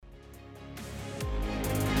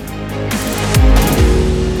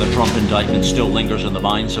indictment still lingers in the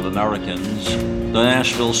minds of Americans, the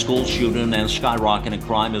Nashville school shooting and skyrocketing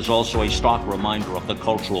crime is also a stark reminder of the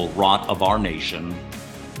cultural rot of our nation.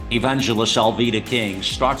 Evangelist Alveda King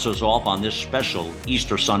starts us off on this special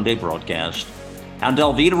Easter Sunday broadcast. And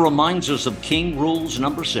Alveda reminds us of King Rules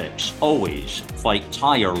number 6, always fight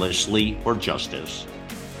tirelessly for justice.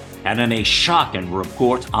 And in a shocking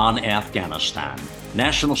report on Afghanistan,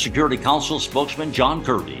 National Security Council spokesman John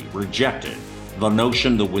Kirby rejected the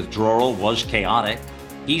notion the withdrawal was chaotic.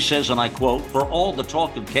 He says, and I quote, "For all the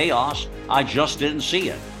talk of chaos, I just didn't see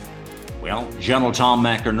it." Well, General Tom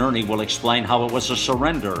McInerney will explain how it was a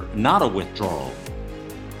surrender, not a withdrawal.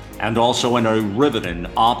 And also in a riveting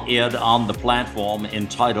op-ed on the platform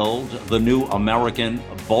entitled "The New American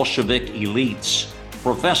Bolshevik Elites,"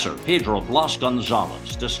 Professor Pedro Blas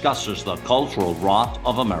González discusses the cultural rot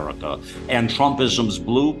of America and Trumpism's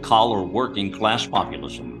blue-collar working-class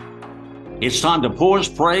populism. It's time to pause,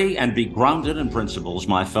 pray, and be grounded in principles,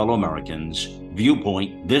 my fellow Americans.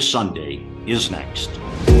 Viewpoint This Sunday is next.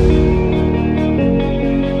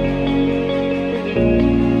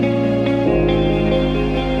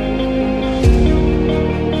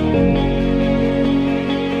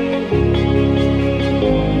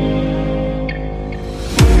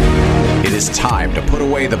 It is time to put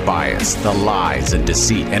away the bias, the lies, and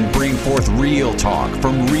deceit, and bring forth real talk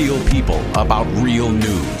from real people about real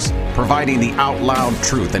news, providing the out loud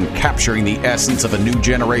truth and capturing the essence of a new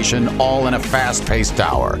generation, all in a fast-paced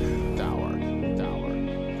hour.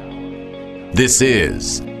 This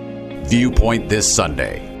is Viewpoint This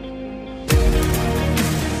Sunday.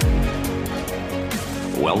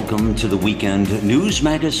 Welcome to the weekend news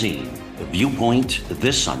magazine, Viewpoint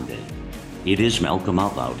This Sunday. It is Malcolm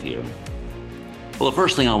out here. Well, the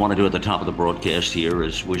first thing I want to do at the top of the broadcast here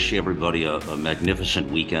is wish everybody a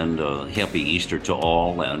magnificent weekend, a happy Easter to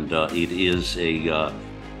all, and it is a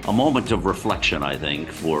moment of reflection, I think,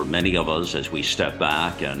 for many of us as we step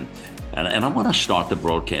back, and I want to start the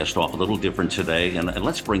broadcast off a little different today, and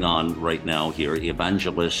let's bring on right now here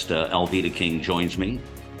Evangelist Alveda King joins me.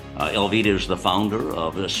 Alveda is the founder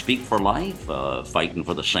of Speak for Life, fighting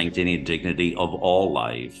for the sanctity and dignity of all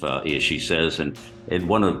life, as she says. And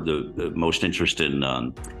one of the most interesting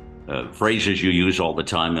phrases you use all the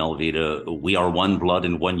time, Alveda, "We are one blood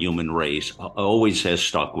and one human race," always has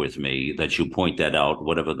stuck with me, that you point that out,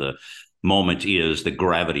 whatever the moment is, the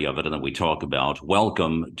gravity of it, and that we talk about.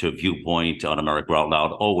 Welcome to Viewpoint on America Out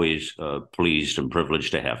Loud. Always pleased and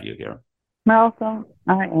privileged to have you here. Malcolm,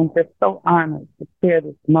 I am just so honored to share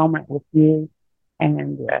this moment with you.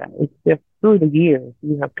 And it's just through the years,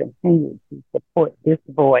 you have continued to support this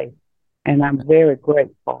voice. And I'm very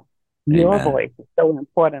grateful. Your Amen. voice is so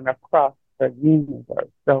important across the universe.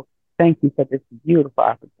 So thank you for this beautiful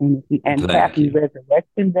opportunity. And happy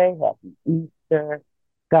Resurrection Day. Happy Easter.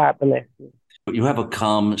 God bless you. You have a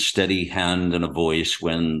calm, steady hand and a voice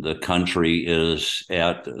when the country is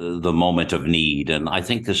at the moment of need. And I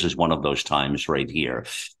think this is one of those times right here.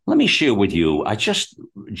 Let me share with you. I just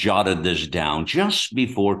jotted this down just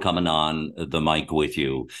before coming on the mic with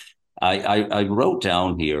you. I wrote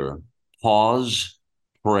down here, pause,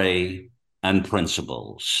 pray, and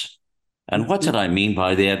principles. And what did I mean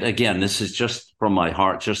by that? Again, this is just from my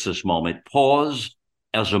heart, just this moment. Pause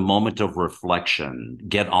as a moment of reflection.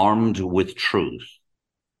 Get armed with truth.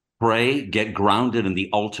 Pray, get grounded in the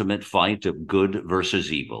ultimate fight of good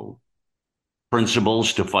versus evil.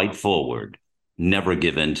 Principles to fight forward. Never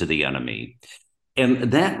give in to the enemy.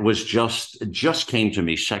 And that was just came to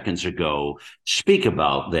me seconds ago. Speak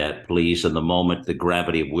about that, please, in the moment, the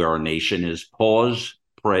gravity of where our nation is. Pause,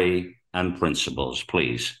 pray, and principles,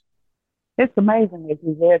 please. It's amazing as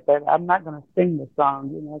you read that. I'm not going to sing the song.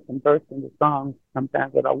 You know, I can burst into songs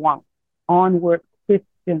sometimes that I want. Onward,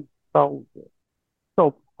 Christian soldiers.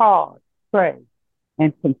 So pause, pray,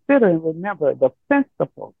 and consider and remember the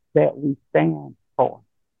principles that we stand for.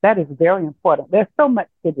 That is very important. There's so much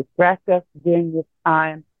to distract us during this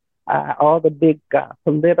time. All the big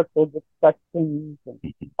political discussions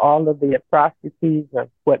and all of the atrocities of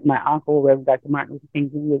what my uncle, Reverend Dr. Martin Luther King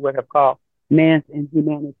Jr. would have called man's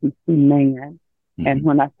inhumanity to man. Mm-hmm. And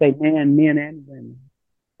when I say man, men and women,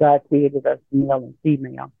 God created us male and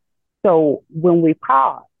female. So when we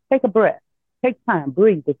pause, take a breath, take time,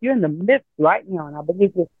 breathe. If you're in the midst right now, and I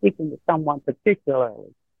believe you're speaking to someone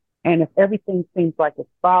particularly, and if everything seems like it's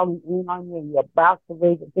falling in on you and you're about to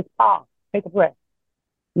raise it, just pause, take a breath.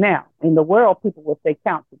 Now, in the world, people will say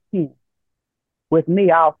count to 10. With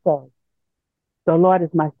me, I'll say, the Lord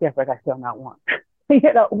is my shepherd, I shall not want.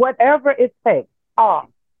 You know, whatever it takes, pause.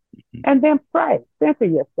 And then pray, center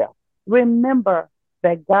yourself. Remember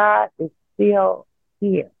that God is still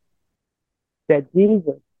here, that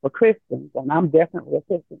Jesus for Christians, and I'm definitely a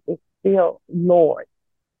Christian, is still Lord.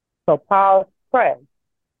 So pause, pray,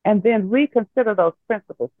 and then reconsider those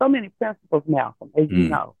principles. So many principles, Malcolm, as you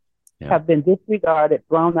know, have been disregarded,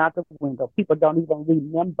 thrown out the window. People don't even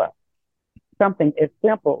remember something as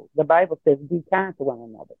simple. The Bible says, be kind to one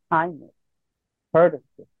another, kindness, courtesy.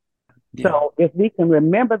 Yeah. So if we can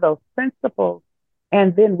remember those principles,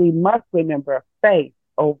 and then we must remember faith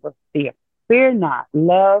over fear. Fear not,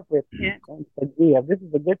 love, repent, and forgive. This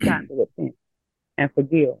is a good time to repent and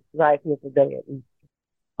forgive right here today at Easter.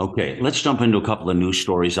 Okay, let's jump into a couple of news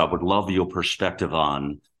stories I would love your perspective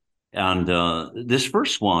on. And this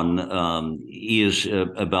first one is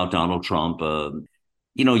about Donald Trump.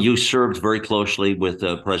 You served very closely with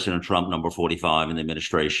President Trump, number 45 in the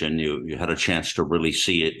administration. You had a chance to really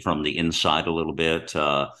see it from the inside a little bit.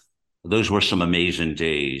 Those were some amazing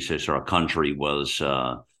days as our country was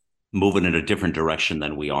moving in a different direction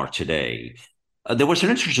than we are today. There was an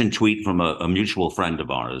interesting tweet from a mutual friend of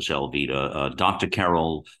ours, Alveda, Dr.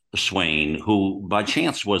 Carol Swain, who by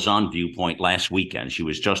chance was on Viewpoint last weekend. She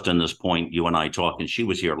was just in this point, you and I talking. She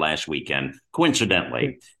was here last weekend,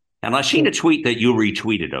 coincidentally. And I seen a tweet that you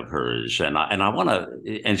retweeted of hers.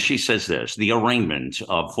 And she says this: the arraignment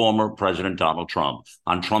of former President Donald Trump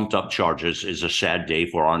on trumped up charges is a sad day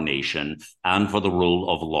for our nation and for the rule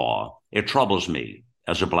of law. It troubles me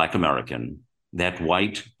as a Black American that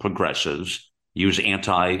white progressives use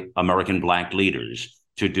anti-American Black leaders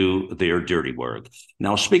to do their dirty work.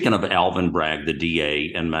 Now, speaking of Alvin Bragg, the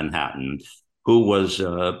DA in Manhattan, who was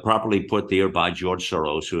properly put there by George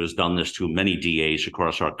Soros, who has done this to many DAs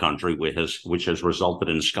across our country, which has resulted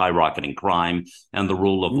in skyrocketing crime, and the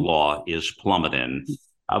rule of law is plummeting.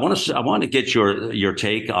 I want to get your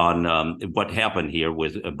take on what happened here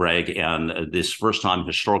with Bragg and this first-time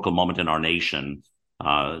historical moment in our nation,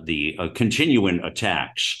 the continuing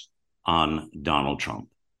attacks on Donald Trump.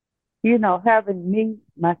 Having me,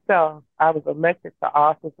 myself, I was elected to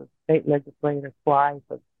office as state legislator twice,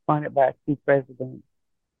 appointed by a chief president.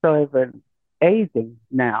 So as an aging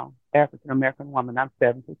now African-American woman, I'm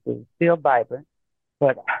 72, still vibrant,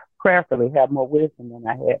 but prayerfully have more wisdom than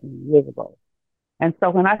I had years ago. And so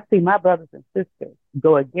when I see my brothers and sisters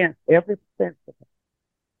go against every principle,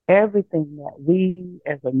 everything that we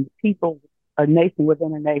as a people, a nation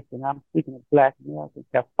within a nation, I'm speaking of Black Americans,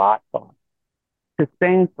 have fought for, to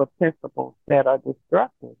stand for principles that are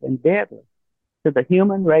destructive and deadly to the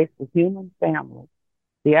human race, the human family,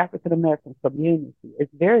 the African-American community.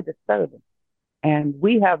 It's very disturbing. And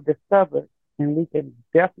we have discovered, and we can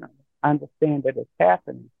definitely understand that it's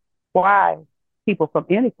happening, why people from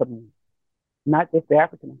any community, not just the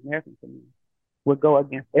African-American community, would go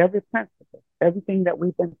against every principle, everything that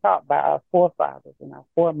we've been taught by our forefathers and our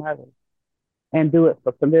foremothers, and do it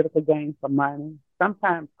for political gain, for money,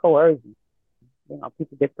 sometimes coercion.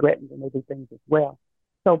 People get threatened and they do things as well.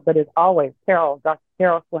 So, but it's always Dr.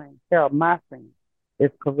 Carol Swain, my friend,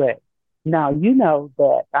 is correct. Now, you know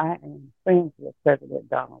that I am friends with President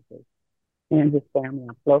Donald Trump and his family.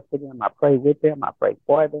 I'm close to them. I pray with them. I pray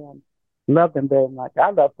for them. Love them very much.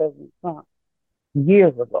 I love President Trump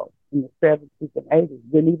years ago in the 70s and 80s.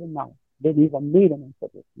 Didn't even know. Didn't even meet him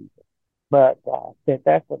until this season. But said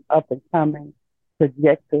that's an up-and-coming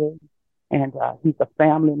trajectory, and he's a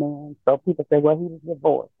family man. So people say, well, he was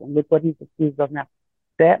divorced, and look what he's accused of now.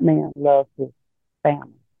 That man loves his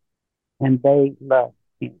family, and they love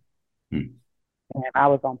him. And I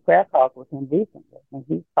was on prayer calls with him recently, and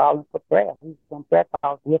he's calling for prayer. He's on prayer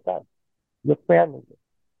calls with us, with prayer leaders.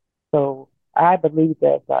 So I believe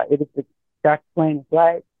that it is Dr. Swain is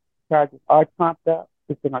right. Charges are trumped up.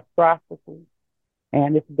 It's an atrocity,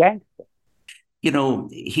 and it's gangster.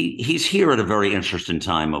 He's here at a very interesting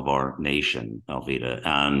time of our nation, Alveda.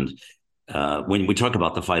 And when we talk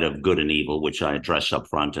about the fight of good and evil, which I address up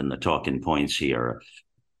front in the talking points here,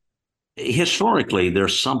 historically,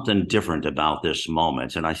 there's something different about this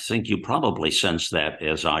moment. And I think you probably sense that,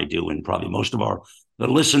 as I do, and probably most of the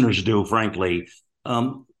listeners do, frankly.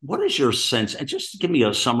 What is your sense? And just give me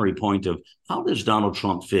a summary point of how does Donald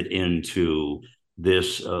Trump fit into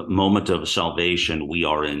this moment of salvation we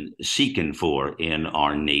are seeking for in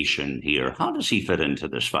our nation here? How does he fit into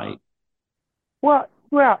this fight? Well,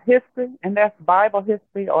 throughout history, and that's Bible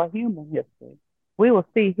history or human history, we will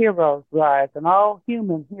see heroes rise, and all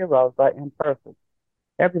human heroes are imperfect.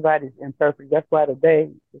 Everybody's imperfect. That's why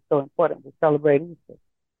today is so important to celebrate Easter,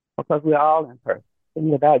 because we're all imperfect.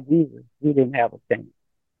 And without Jesus, we didn't have a chance.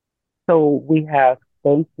 So we have,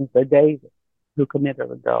 for instance, a David who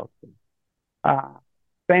committed adultery.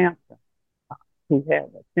 Samson, who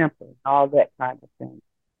had a temper and all that kind of thing.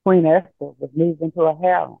 Queen Esther was moved into a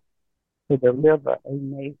harem to deliver a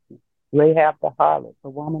nation. Rahab the harlot, the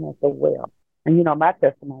woman at the well. And, you know, my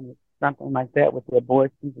testimony is something like that with the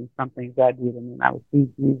abortions and some things I did, and then I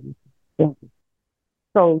received Jesus.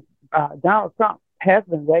 So Donald Trump has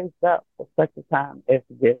been raised up for such a time as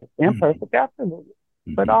this. Imperfect, absolutely,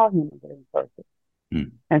 but all humans are imperfect.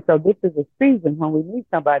 And so this is a season when we need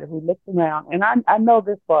somebody who looks around, and I know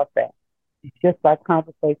this for a fact, just by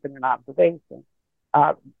conversation and observation.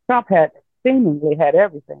 Trump had seemingly had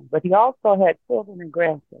everything, but he also had children and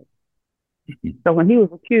grandchildren. So when he was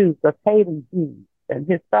accused of hating Jews, and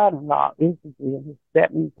his son-in-law is a Jew, and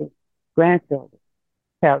that means his grandchildren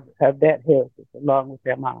have that heritage along with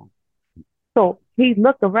their mom. So he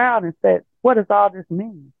looked around and said, what does all this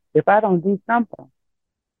mean if I don't do something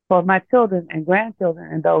for my children and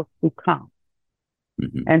grandchildren and those who come?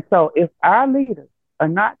 And so if our leaders are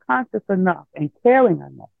not conscious enough and caring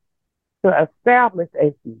enough to establish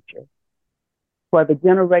a future for the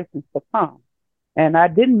generations to come, and I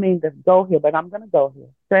didn't mean to go here, but I'm going to go here.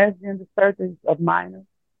 Transgender surgeries of minors.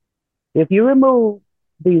 If you remove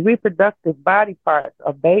the reproductive body parts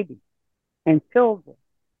of babies and children,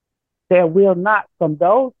 there will not, from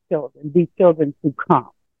those children, be children to come.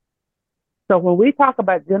 So when we talk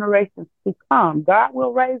about generations to come, God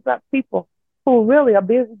will raise up people who really are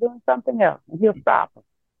busy doing something else, and he'll stop them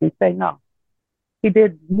and say no.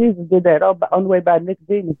 Jesus did that on the way by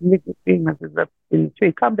Nicodemus. Nicodemus is up in the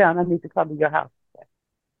tree. Come down, I need to come to your house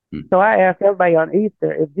today. So I ask everybody on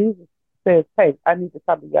Easter, if Jesus says, hey, I need to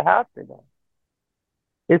come to your house today,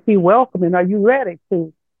 is he welcoming? Are you ready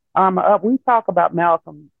to armor up? We talk about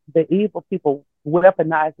Malcolm, the evil people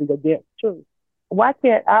weaponizing against truth. Why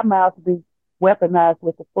can't our mouths be weaponized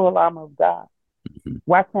with the full armor of God?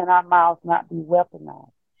 Why can't our mouths not be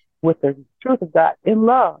weaponized with the truth of God in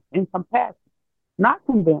love, in compassion, not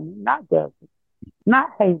condemning, not judging, not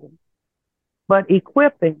hating, but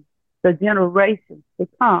equipping the generations to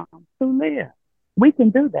come to live? We can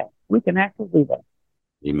do that. We can actually do that.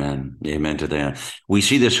 Amen. Amen to that. We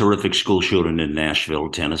see this horrific school shooting in Nashville,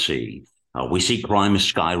 Tennessee. We see crime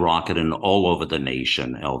skyrocketing all over the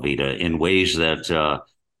nation, Alveda, in ways that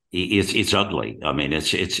it's ugly. I mean,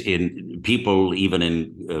 it's in people, even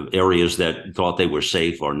in areas that thought they were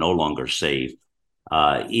safe are no longer safe.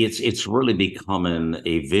 It's really becoming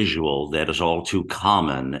a visual that is all too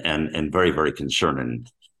common and very, very concerning.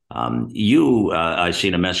 I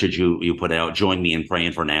seen a message you put out. Join me in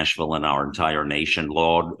praying for Nashville and our entire nation.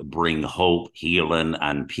 Lord, bring hope, healing,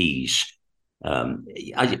 and peace.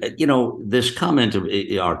 This comment of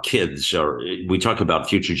our kids, or we talk about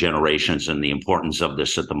future generations and the importance of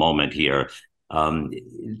this at the moment here.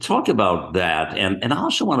 Talk about that. And I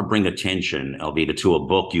also want to bring attention, Alveda, to a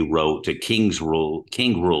book you wrote, to King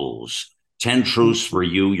Rules, 10 Truths for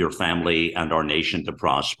You, Your Family, and Our Nation to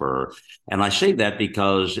Prosper. And I say that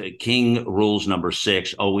because King Rules number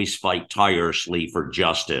 6, always fight tirelessly for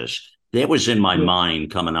justice. That was in my mind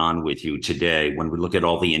coming on with you today when we look at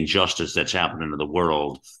all the injustice that's happening in the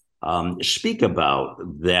world. Speak about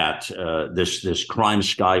that, this crime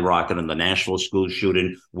skyrocket and the Nashville school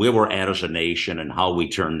shooting, where we're at as a nation and how we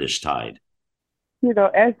turn this tide. You know,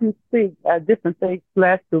 as you speak, different things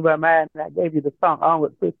flash through my mind. And I gave you the song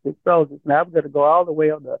Onward, Twisted Soldiers. Now I'm going to go all the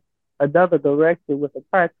way on another direction with a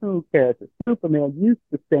cartoon character. Superman used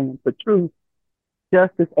to stand for truth,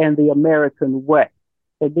 justice, and the American way.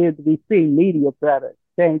 And then we see media try to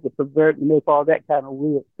change it, pervert, and make all that kind of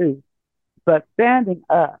weird too. But standing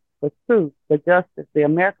up for truth, for justice, the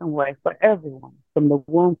American way for everyone, from the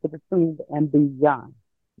womb to the tomb and beyond.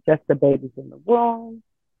 That's the babies in the womb,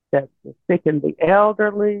 that's the sick and the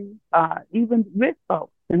elderly, even rich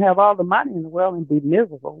folks can have all the money in the world and be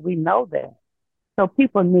miserable. We know that. So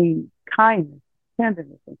people need kindness,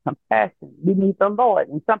 tenderness, and compassion. We need the Lord.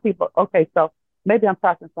 And some people, okay, so maybe I'm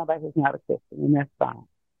talking to somebody who's not a Christian, and that's fine.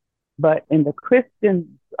 But in the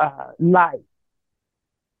Christian life,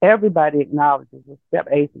 everybody acknowledges, except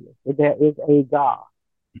atheists, that there is a God,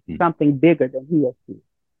 something bigger than he or she.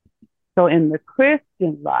 So in the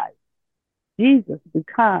Christian life, Jesus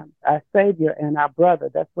becomes our Savior and our brother.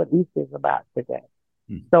 That's what Easter is about today.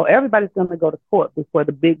 So everybody's going to go to court before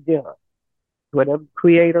the big judge, whatever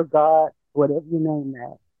creator, God, whatever you name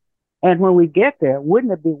that. And when we get there,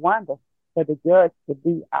 wouldn't it be wonderful for the judge to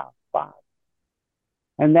be our Father?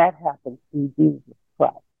 And that happens through Jesus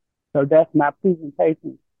Christ. So that's my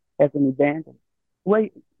presentation as an evangelist. Well,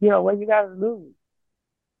 you got to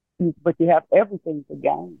lose, but you have everything to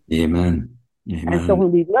gain. Amen. Amen. And so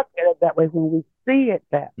when we look at it that way, when we see it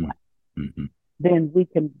that way, then we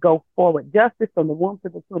can go forward. Justice from the womb to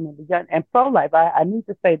the tomb and beyond. And pro-life, I need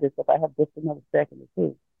to say this if I have just another second or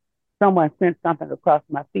two. Someone sent something across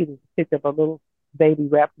my feed. It's a picture of a little baby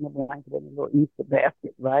wrapped in a blanket in a little Easter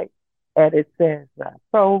basket, right? And it says,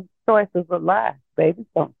 pro-choice is a lie. Babies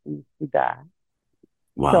don't choose to die.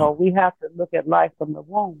 Wow. So we have to look at life from the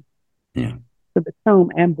womb Yeah. to the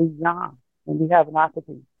tomb and beyond. And we have an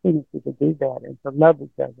opportunity to do that and to love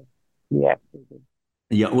each other. We actually do.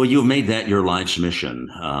 Yeah, well, you've made that your life's mission,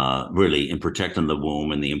 really, in protecting the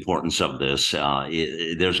womb and the importance of this.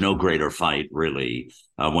 There's no greater fight, really,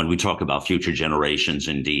 when we talk about future generations,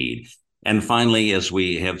 indeed. And finally, as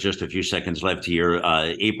we have just a few seconds left here,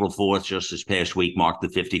 April 4th, just this past week, marked the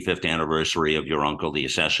 55th anniversary of your uncle, the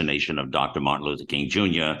assassination of Dr. Martin Luther King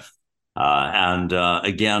Jr.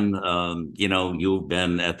 Again, you've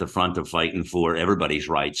been at the front of fighting for everybody's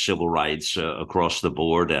rights, civil rights across the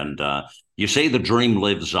board. And you say the dream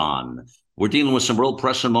lives on. We're dealing with some real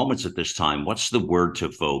pressing moments at this time. What's the word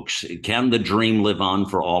to folks? Can the dream live on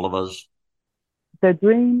for all of us? The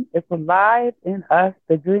dream is alive in us.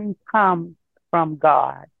 The dream comes from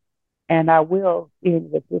God. And I will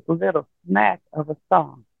end with this little snack of a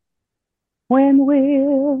song. When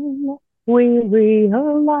will we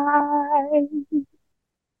realize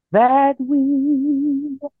that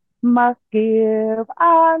we must give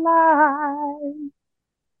our lives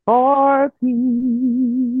for people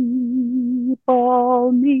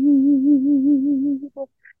need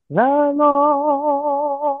the Lord.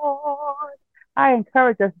 I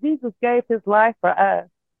encourage us. Jesus gave his life for us.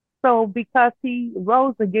 So because he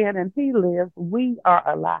rose again and he lives, we are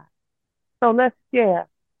alive. So let's share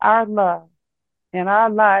our love and our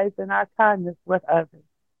lives and our kindness with others,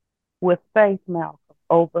 with faith, Malcolm,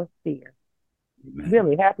 over fear. Amen.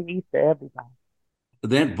 Really, happy Easter, everybody.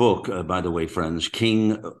 That book, by the way, friends,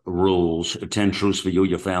 King Rules, 10 Truths for You,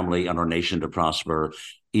 Your Family, and Our Nation to Prosper,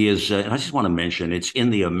 is, and I just want to mention, it's in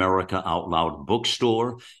the America Out Loud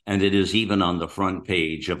bookstore, and it is even on the front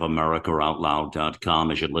page of AmericaOutloud.com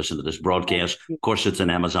as you listen to this broadcast. Of course, it's on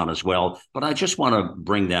Amazon as well, but I just want to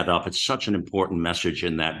bring that up. It's such an important message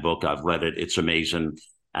in that book. I've read it. It's amazing.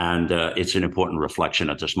 And it's an important reflection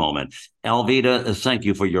at this moment. Alveda, thank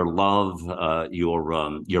you for your love,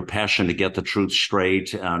 your passion to get the truth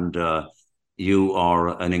straight, and you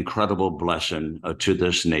are an incredible blessing to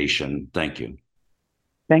this nation. Thank you.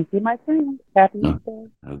 Thank you, my friend. Happy Easter.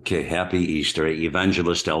 Okay, happy Easter,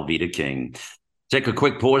 Evangelist Alveda King. Take a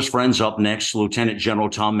quick pause, friends. Up next, Lieutenant General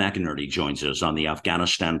Tom McInerney joins us on the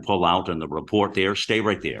Afghanistan pullout and the report there. Stay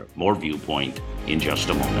right there. More Viewpoint in just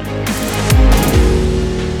a moment.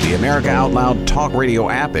 The America Out Loud Talk Radio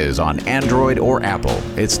app is on Android or Apple.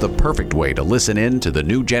 It's the perfect way to listen in to the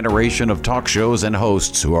new generation of talk shows and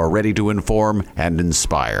hosts who are ready to inform and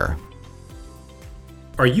inspire.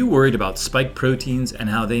 Are you worried about spike proteins and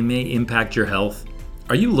how they may impact your health?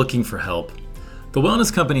 Are you looking for help? The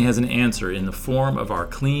Wellness Company has an answer in the form of our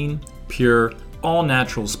clean, pure,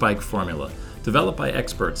 all-natural spike formula, developed by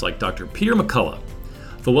experts like Dr. Peter McCullough.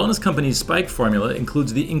 The Wellness Company's spike formula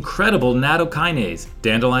includes the incredible nattokinase,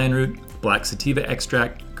 dandelion root, black sativa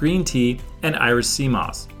extract, green tea, and Irish sea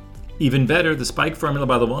moss. Even better, the spike formula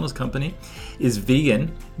by the Wellness Company is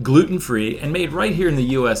vegan, gluten-free, and made right here in the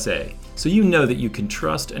USA, so you know that you can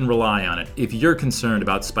trust and rely on it if you're concerned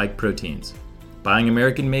about spike proteins. Buying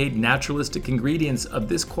American-made naturalistic ingredients of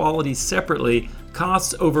this quality separately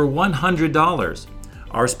costs over $100.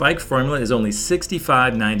 Our spike formula is only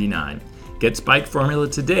 $65.99. Get Spike Formula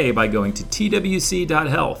today by going to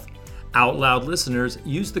twc.health. Out Loud listeners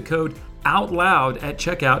use the code OUTLOUD at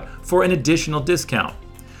checkout for an additional discount.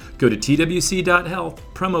 Go to twc.health,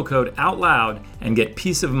 promo code OUTLOUD, and get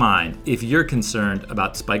peace of mind if you're concerned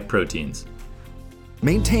about spike proteins.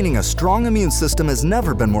 Maintaining a strong immune system has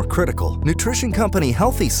never been more critical. Nutrition company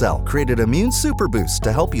Healthy Cell created Immune Super Boost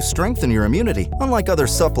to help you strengthen your immunity. Unlike other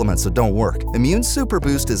supplements that don't work, Immune Super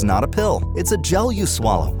Boost is not a pill. It's a gel you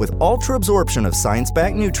swallow with ultra absorption of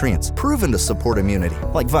science-backed nutrients proven to support immunity,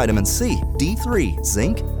 like vitamin C, D3,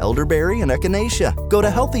 zinc, elderberry, and echinacea. Go to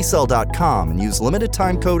healthycell.com and use limited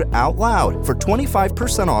time code OUTLOUD for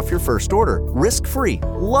 25% off your first order. Risk-free.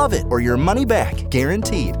 Love it or your money back.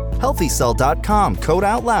 Guaranteed. healthycell.com, code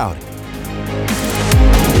OUTLOUD.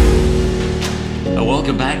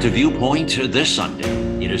 Welcome back to Viewpoint this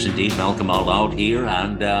Sunday. It is indeed Malcolm Out Loud here,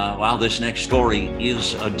 and wow, this next story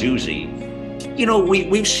is a doozy. You know,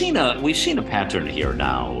 we've seen a pattern here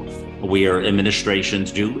now where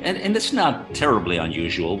administrations do, and it's not terribly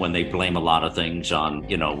unusual when they blame a lot of things on,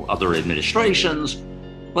 other administrations.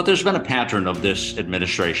 But there's been a pattern of this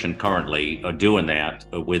administration currently doing that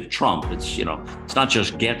with Trump. It's not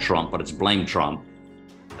just get Trump, but it's blame Trump.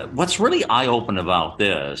 What's really eye-opening about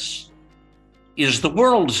this is the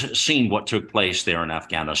world's seen what took place there in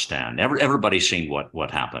Afghanistan. Everybody's seen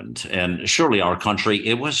what happened. And surely our country,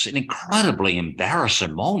 it was an incredibly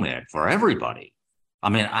embarrassing moment for everybody. I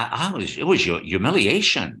mean, it was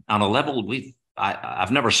humiliation on a level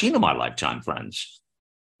I've never seen in my lifetime, friends.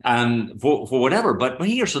 And for whatever, but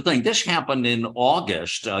here's the thing: this happened in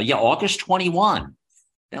August, August 21.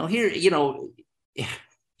 Now here,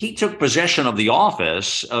 he took possession of the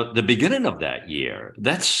office the beginning of that year.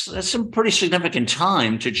 That's some pretty significant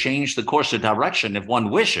time to change the course of direction if one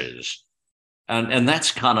wishes. And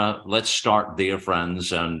that's kind of, let's start there,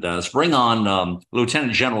 friends. And let's bring on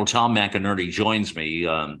Lieutenant General Tom McInerney joins me.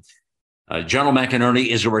 General McInerney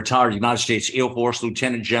is a retired United States Air Force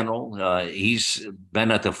Lieutenant General. He's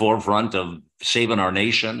been at the forefront of saving our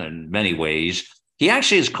nation in many ways. He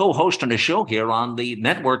actually is co-hosting a show here on the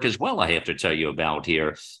network as well, I have to tell you about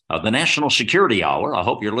here, the National Security Hour. I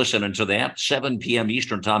hope you're listening to that, 7 p.m.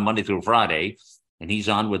 Eastern Time, Monday through Friday. And he's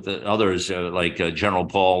on with the others like General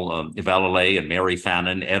Paul Valalay and Mary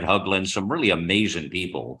Fannin, Ed Huglin, some really amazing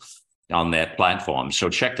people on that platform. So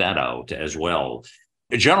check that out as well.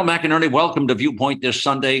 General McInerney, welcome to Viewpoint This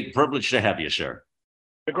Sunday. Privileged to have you, sir.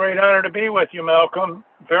 It's a great honor to be with you, Malcolm.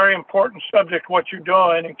 Very important subject, what you're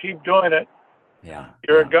doing, and keep doing it. Yeah.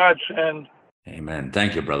 You're a godsend. Amen.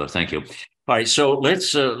 Thank you, brother. Thank you. All right, so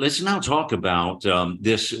let's now talk about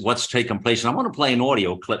what's taken place. And I want to play an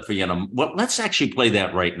audio clip for you. Let's actually play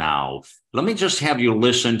that right now. Let me just have you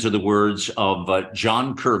listen to the words of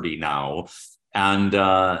John Kirby now. And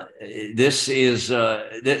this is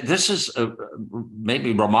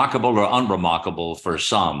maybe remarkable or unremarkable for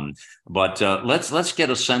some, but let's get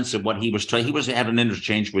a sense of what he was. He had an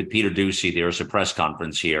interchange with Peter Doocy. There's a press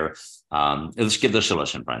conference here. Let's give this a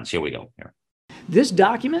listen, friends. Here we go. Here. This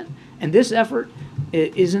document and this effort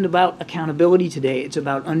isn't about accountability today. It's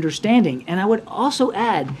about understanding. And I would also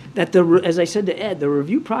add that as I said to Ed, the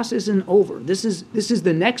review process isn't over. This is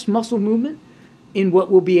the next muscle movement in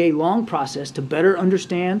what will be a long process to better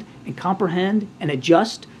understand and comprehend and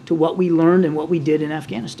adjust to what we learned and what we did in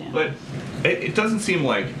Afghanistan. But it doesn't seem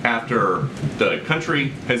like after the country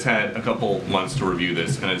has had a couple months to review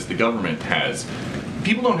this, and as the government has,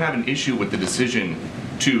 people don't have an issue with the decision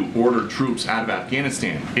to order troops out of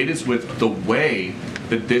Afghanistan. It is with the way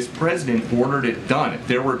that this president ordered it done.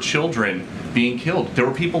 There were children being killed. There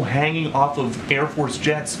were people hanging off of Air Force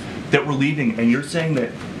jets that were leaving, and you're saying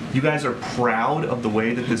that you guys are proud of the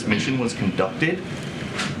way that this mission was conducted?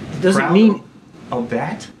 Doesn't mean of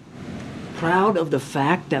that? Proud of the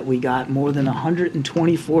fact that we got more than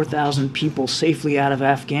 124,000 people safely out of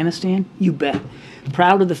Afghanistan? You bet.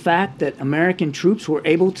 Proud of the fact that American troops were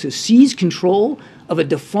able to seize control of a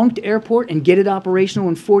defunct airport and get it operational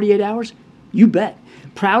in 48 hours? You bet.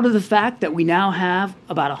 Proud of the fact that we now have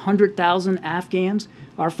about 100,000 Afghans,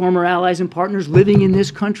 our former allies and partners, living in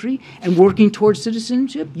this country and working towards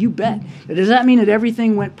citizenship? You bet. Does that mean that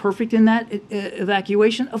everything went perfect in that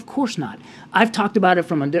evacuation? Of course not. I've talked about it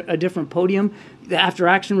from a different podium. The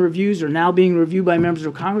after-action reviews are now being reviewed by members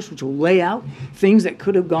of Congress, which will lay out things that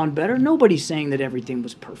could have gone better. Nobody's saying that everything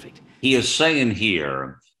was perfect. He is saying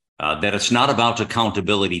here that it's not about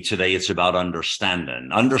accountability today. It's about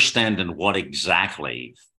understanding. Understanding what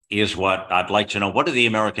exactly is what I'd like to know. What are the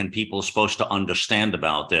American people supposed to understand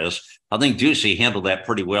about this? I think Doocy handled that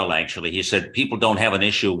pretty well, actually. He said people don't have an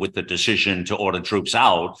issue with the decision to order troops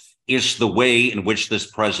out. It's the way in which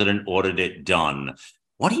this president ordered it done.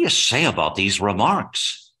 What do you say about these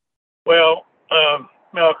remarks? Well,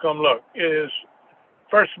 Malcolm, look,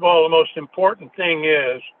 first of all, the most important thing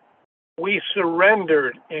is we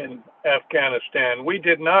surrendered in Afghanistan. We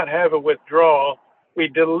did not have a withdrawal. We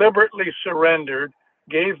deliberately surrendered,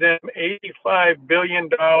 gave them $85 billion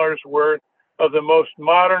worth of the most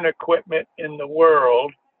modern equipment in the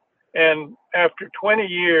world. And after 20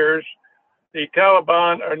 years, the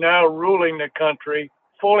Taliban are now ruling the country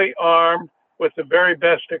fully armed with the very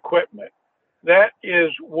best equipment. That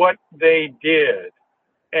is what they did.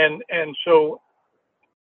 And so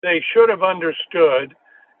they should have understood,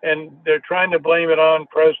 and they're trying to blame it on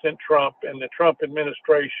President Trump and the Trump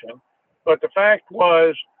administration. But the fact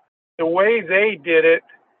was, the way they did it,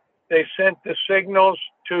 they sent the signals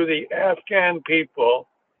to the Afghan people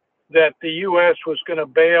that the U.S. was going to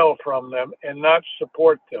bail from them and not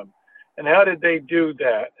support them. And how did they do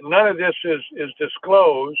that? None of this is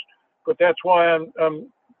disclosed, but that's why I'm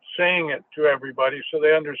saying it to everybody so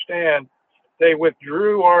they understand. They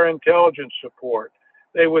withdrew our intelligence support.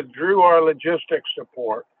 They withdrew our logistics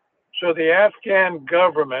support. So the Afghan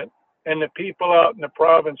government and the people out in the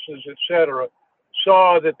provinces, et cetera,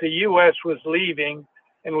 saw that the U.S. was leaving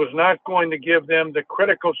and was not going to give them the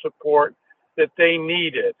critical support that they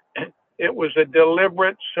needed. It was a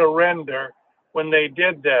deliberate surrender when they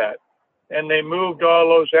did that. And they moved all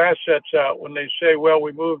those assets out when they say, well,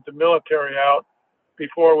 we moved the military out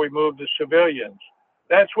before we moved the civilians.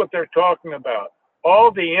 That's what they're talking about.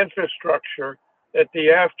 All the infrastructure that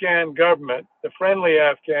the Afghan government, the friendly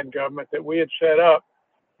Afghan government that we had set up,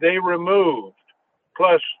 they removed,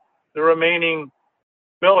 plus the remaining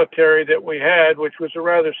military that we had, which was a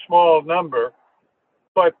rather small number.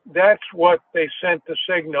 But that's what they sent the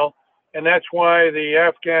signal, and that's why the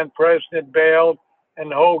Afghan president bailed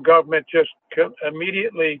and the whole government just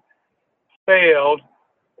immediately failed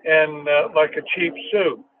and like a cheap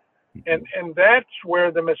suit. And that's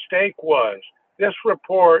where the mistake was. This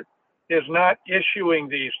report is not issuing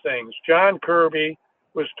these things. John Kirby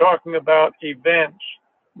was talking about events,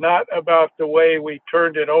 not about the way we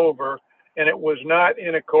turned it over, and it was not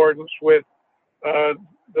in accordance with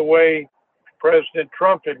the way President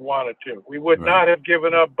Trump had wanted to. We would not have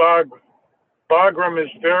given up Bagram. Bagram is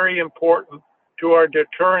very important to our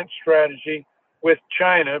deterrent strategy with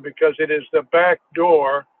China because it is the back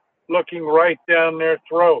door looking right down their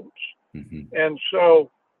throats. And so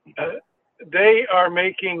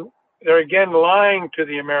they're again lying to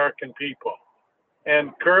the American people.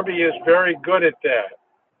 And Kirby is very good at that,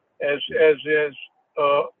 as is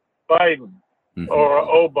Biden,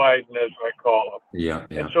 or Biden, as I call him.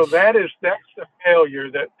 And so that's the failure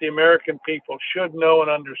that the American people should know and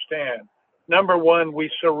understand. Number one, we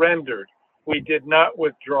surrendered. We did not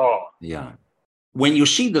withdraw. When you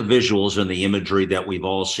see the visuals and the imagery that we've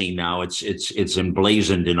all seen now, it's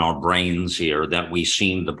emblazoned in our brains here that we've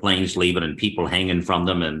seen the planes leaving and people hanging from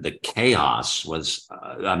them, and the chaos was,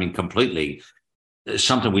 completely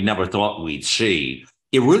something we never thought we'd see.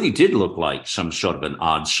 It really did look like some sort of an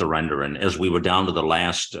odd surrender. And as we were down to the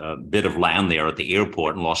last bit of land there at the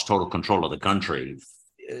airport and lost total control of the country,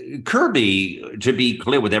 Kirby, to be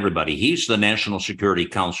clear with everybody, he's the National Security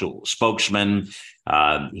Council spokesman.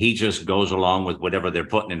 He just goes along with whatever they're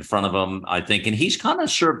putting in front of him, I think. And he's kind of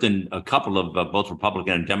served in a couple of both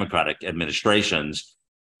Republican and Democratic administrations.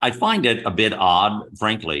 I find it a bit odd,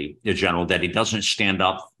 frankly, General, that he doesn't stand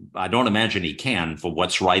up. I don't imagine he can for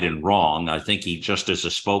what's right and wrong. I think he just is a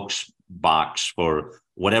spokesbox for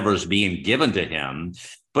whatever's being given to him.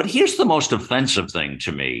 But here's the most offensive thing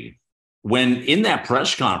to me. When in that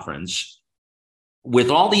press conference, with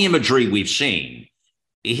all the imagery we've seen,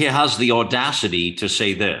 he has the audacity to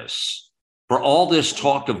say this: for all this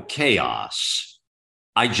talk of chaos,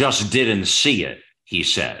 I just didn't see it, he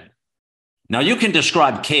said. Now, you can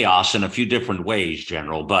describe chaos in a few different ways,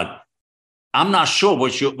 General, but I'm not sure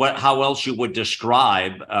how else you would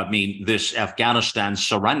describe, this Afghanistan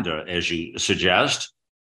surrender, as you suggest.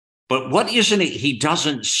 But what isn't it he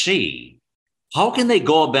doesn't see? How can they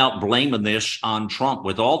go about blaming this on Trump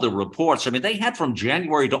with all the reports? They had from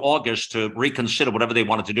January to August to reconsider whatever they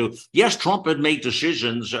wanted to do. Yes, Trump had made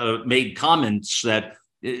decisions, made comments that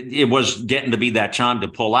it was getting to be that time to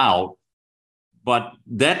pull out. But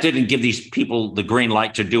that didn't give these people the green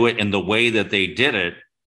light to do it in the way that they did it.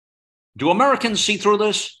 Do Americans see through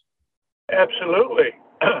this? Absolutely,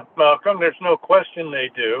 Malcolm. There's no question they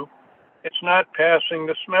do. It's not passing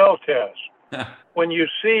the smell test. When you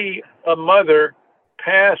see a mother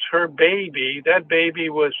pass her baby, that baby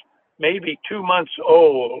was maybe 2 months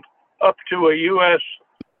old, up to a U.S.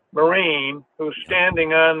 Marine who's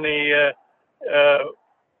standing on the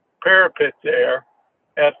parapet there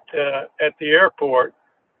at the airport.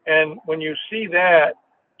 And when you see that,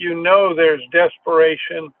 you know there's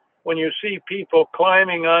desperation. When you see people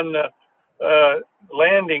climbing on the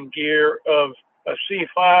landing gear of a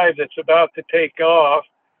C-5 that's about to take off,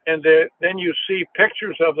 and then you see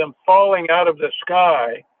pictures of them falling out of the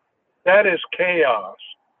sky, that is chaos.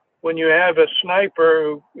 When you have a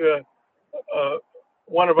sniper,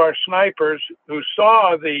 one of our snipers who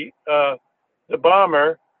saw the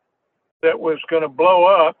bomber that was going to blow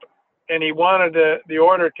up, and he wanted the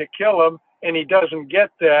order to kill him, and he doesn't get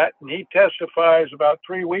that, and he testifies about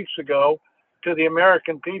 3 weeks ago to the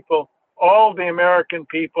American people. All the American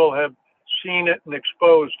people have seen it and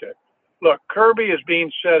exposed it. Look, Kirby is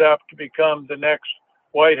being set up to become the next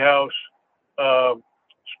White House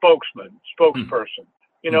spokesperson.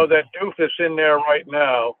 That doofus in there right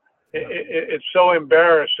now, it's so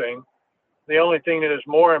embarrassing. The only thing that is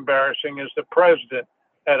more embarrassing is the president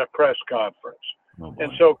at a press conference.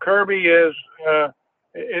 And so Kirby is,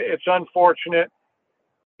 it's unfortunate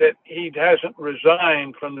that he hasn't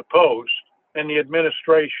resigned from the post and the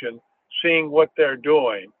administration, seeing what they're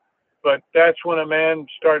doing. But that's when a man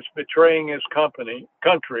starts betraying his country.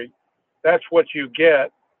 That's what you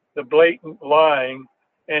get, the blatant lying,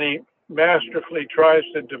 and he masterfully tries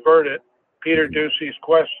to divert it, Peter Doocy's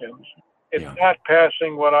questions, It's not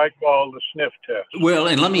passing what I call the sniff test. Well,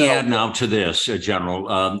 and let me add now to this,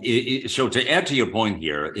 General. So to add to your point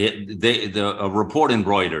here, a report in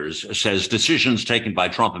Reuters says decisions taken by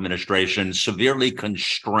Trump administration severely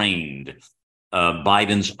constrained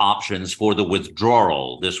Biden's options for the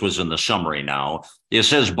withdrawal. This was in the summary now. It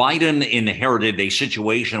says Biden inherited a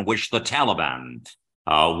situation in which the Taliban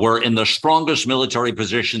were in the strongest military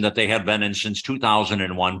position that they had been in since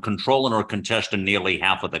 2001, controlling or contesting nearly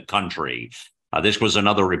half of the country. This was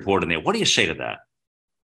another report in there. What do you say to that?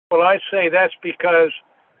 Well, I say that's because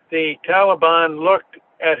the Taliban looked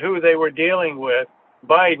at who they were dealing with,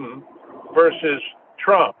 Biden versus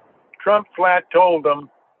Trump. Trump flat told them,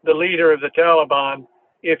 the leader of the Taliban,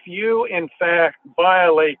 if you in fact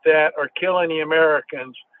violate that or kill any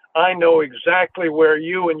Americans, I know exactly where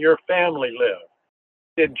you and your family live.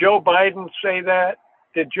 Did Joe Biden say that?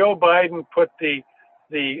 Did Joe Biden put the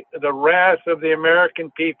wrath of the American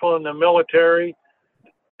people and the military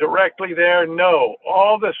directly there? No.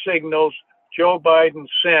 All the signals Joe Biden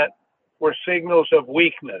sent were signals of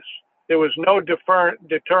weakness. There was no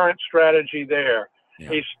deterrent strategy there. Yeah.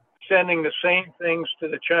 He's sending the same things to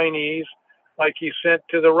the Chinese like he sent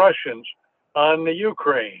to the Russians on the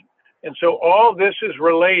Ukraine. And so all this is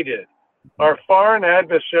related. Our foreign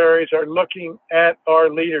adversaries are looking at our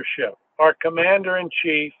leadership. Our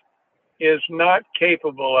commander-in-chief is not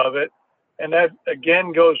capable of it. And that,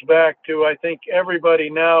 again, goes back to, I think everybody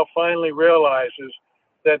now finally realizes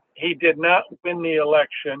that he did not win the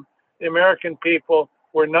election. The American people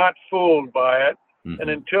were not fooled by it. Mm-hmm. And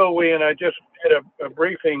until and I just had a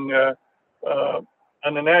briefing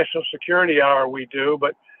on the National Security Hour we do,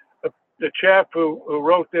 but the chap who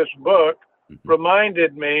wrote this book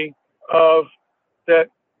reminded me of that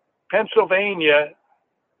Pennsylvania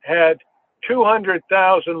had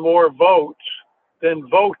 200,000 more votes than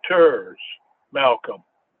voters, Malcolm,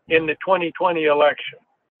 in the 2020 election.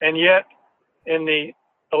 And yet, in the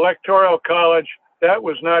Electoral College, that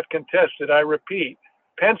was not contested. I repeat,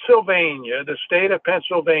 Pennsylvania, the state of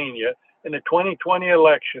Pennsylvania, in the 2020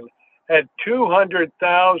 election, had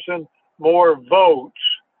 200,000 more votes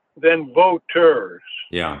than voters.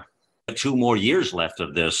 Yeah. 2 more years left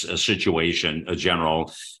of this situation,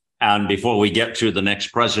 General. And before we get to the next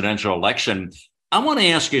presidential election, I want to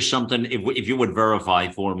ask you something, if you would verify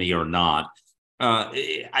for me or not.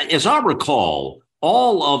 As I recall,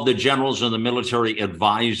 all of the generals and the military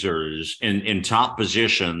advisors in top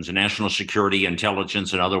positions, national security,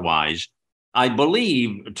 intelligence, and otherwise, I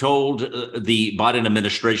believe told the Biden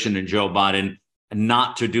administration and Joe Biden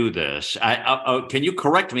not to do this. Can you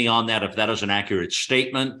correct me on that if that is an accurate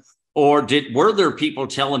statement? Or were there people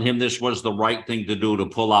telling him this was the right thing to do to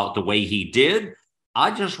pull out the way he did?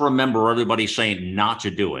 I just remember everybody saying not to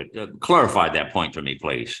do it. Clarify that point for me,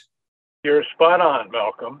 please. You're spot on,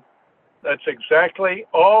 Malcolm. That's exactly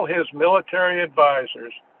all his military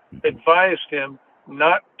advisors advised him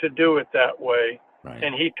not to do it that way. Right.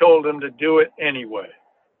 And he told them to do it anyway.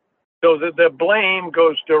 So the blame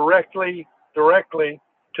goes directly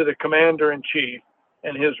to the commander-in-chief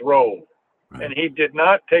and his role. Right. And he did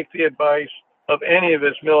not take the advice of any of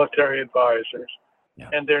his military advisors. Yeah.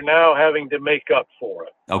 And they're now having to make up for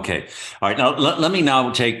it. Okay. All right. Now, let me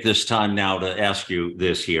now take this time now to ask you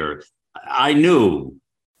this here. I knew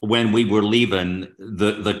when we were leaving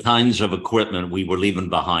the kinds of equipment we were leaving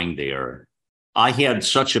behind there. I had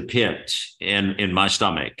such a pit in my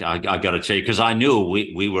stomach, I got to tell you, because I knew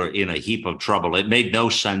we were in a heap of trouble. It made no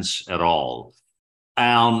sense at all.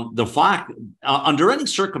 The fact, under any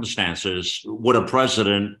circumstances, would a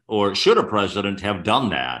president or should a president have done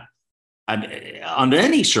that? And under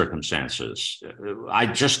any circumstances, I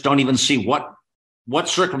just don't even see what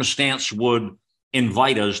circumstance would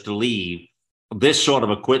invite us to leave this sort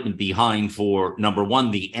of equipment behind for, number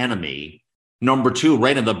one, the enemy, number two,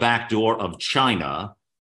 right in the back door of China,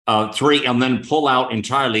 three, and then pull out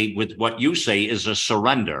entirely with what you say is a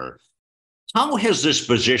surrender. How has this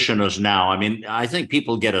positioned us now? I mean, I think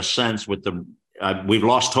people get a sense with we've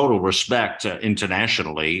lost total respect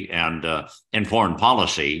internationally and in foreign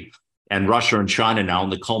policy, and Russia and China now,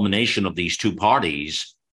 and the culmination of these two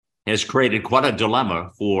parties has created quite a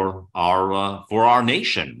dilemma for our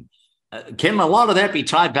nation. Can a lot of that be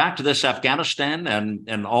tied back to this Afghanistan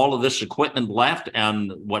and all of this equipment left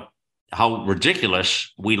and how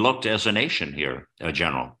ridiculous we looked as a nation here,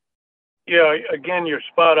 General? Yeah, again, you're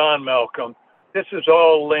spot on, Malcolm. This is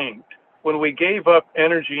all linked. When we gave up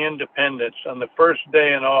energy independence on the first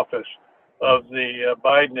day in office of the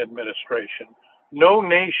Biden administration, no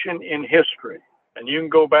nation in history, and you can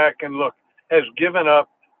go back and look, has given up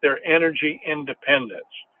their energy independence.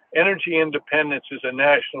 Energy independence is a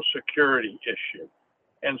national security issue.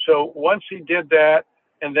 And so once he did that,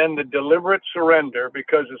 and then the deliberate surrender,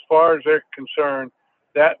 because as far as they're concerned,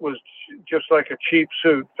 that was just like a cheap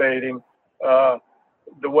suit fading,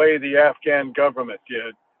 the way the Afghan government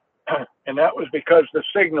did. And that was because the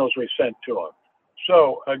signals we sent to them.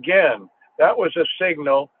 So again, that was a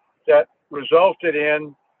signal that resulted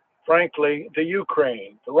in, frankly, the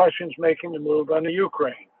Ukraine, the Russians making the move on the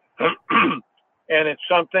Ukraine. And it's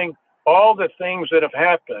something, all the things that have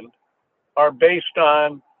happened are based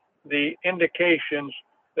on the indications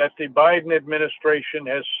that the Biden administration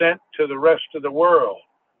has sent to the rest of the world.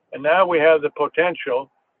 And now we have the potential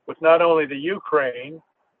with not only the Ukraine,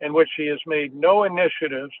 in which he has made no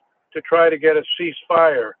initiatives to try to get a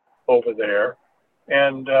ceasefire over there.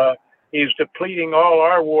 And he's depleting all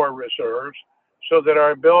our war reserves so that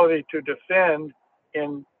our ability to defend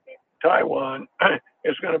in Taiwan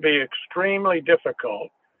is going to be extremely difficult.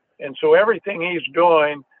 And so everything he's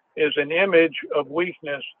doing is an image of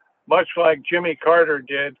weakness, much like Jimmy Carter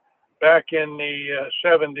did back in the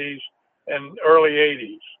 70s and early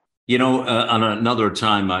 80s. You know, on another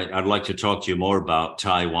time, I'd like to talk to you more about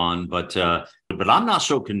Taiwan, but I'm not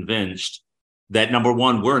so convinced that, number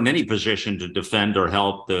one, we're in any position to defend or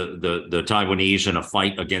help the Taiwanese in a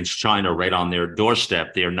fight against China right on their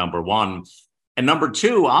doorstep there, number one. And number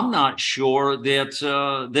two, I'm not sure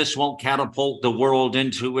that this won't catapult the world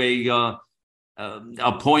into a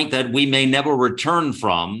point that we may never return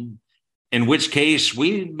from, in which case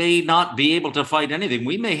we may not be able to fight anything.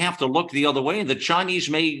 We may have to look the other way, and the Chinese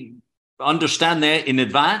may understand that in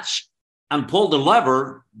advance and pull the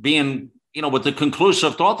lever, being, you know, with the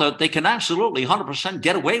conclusive thought that they can absolutely 100%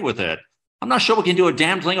 get away with it. I'm not sure we can do a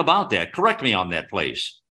damn thing about that. Correct me on that,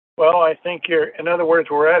 please. Well, I think in other words,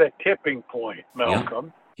 we're at a tipping point,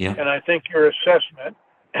 Malcolm. Yeah. And I think your assessment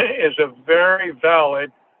is a very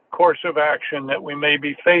valid course of action that we may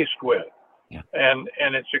be faced with. Yeah. And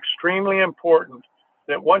it's extremely important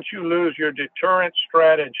that once you lose your deterrent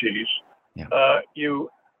strategies,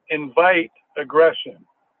 you invite aggression.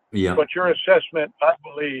 Yeah. But your assessment, I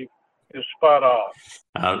believe, is spot on.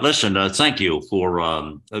 Listen, thank you for,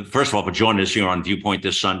 first of all, for joining us here on Viewpoint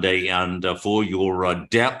This Sunday, and for your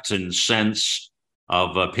depth and sense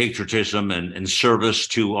of patriotism and service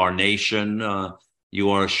to our nation. You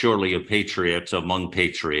are surely a patriot among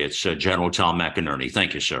patriots, General Tom McInerney.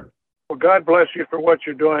 Thank you, sir. Well, God bless you for what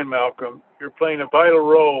you're doing, Malcolm. You're playing a vital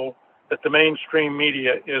role that the mainstream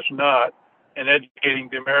media is not in educating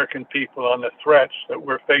the American people on the threats that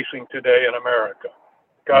we're facing today in America.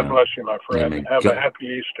 God bless you, my friend, and have a happy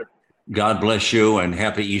Easter. God bless you, and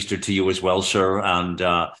happy Easter to you as well, sir. And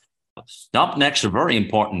up next, a very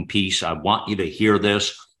important piece. I want you to hear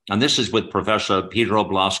this. And this is with Professor Pedro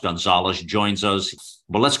Blas González, joins us.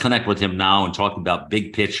 But let's connect with him now and talk about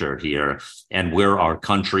big picture here and where our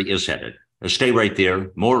country is headed. Stay right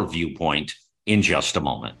there. More Viewpoint in just a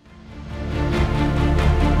moment.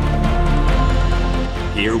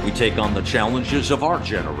 Here we take on the challenges of our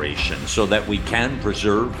generation so that we can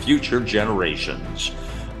preserve future generations.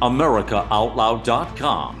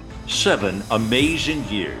 AmericaOutloud.com. 7 amazing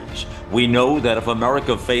years. We know that if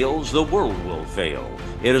America fails, the world will fail.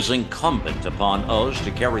 It is incumbent upon us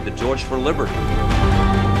to carry the torch for liberty.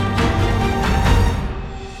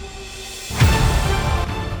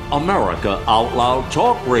 America Out Loud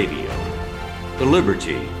Talk Radio.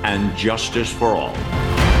 Liberty and justice for all.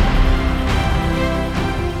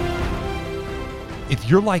 If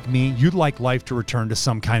you're like me, you'd like life to return to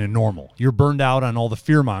some kind of normal. You're burned out on all the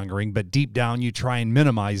fear-mongering, but deep down you try and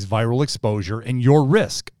minimize viral exposure and your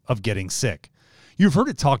risk of getting sick. You've heard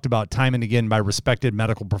it talked about time and again by respected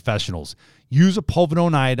medical professionals. Use a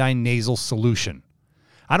povidone iodine nasal solution.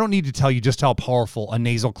 I don't need to tell you just how powerful a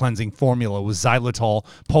nasal cleansing formula with xylitol,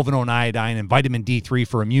 povidone iodine, and vitamin D3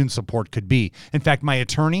 for immune support could be. In fact, my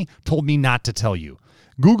attorney told me not to tell you.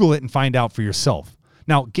 Google it and find out for yourself.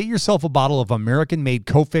 Now, get yourself a bottle of American-made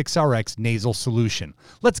Cofix RX nasal solution.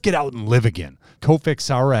 Let's get out and live again.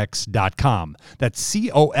 CofixRx.com. That's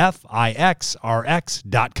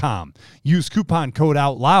COFIXRX.com. Use coupon code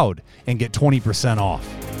OUTLOUD and get 20% off.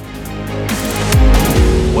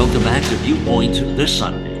 Welcome back to Viewpoint This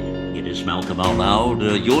Sunday. It is Malcolm Out Loud,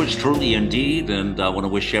 yours truly indeed, and I want to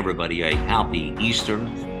wish everybody a happy Easter.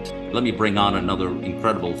 Let me bring on another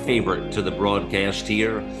incredible favorite to the broadcast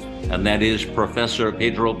here, and that is Professor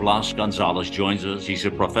Pedro Blas González joins us. He's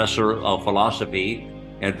a professor of philosophy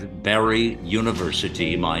at Barry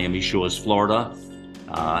University, Miami Shores, Florida.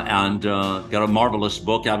 and got a marvelous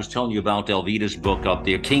book. I was telling you about Alveda's book up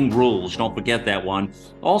there, King Rules. Don't forget that one.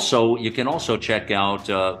 Also, you can also check out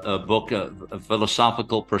a book, A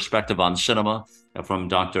Philosophical Perspective on Cinema, from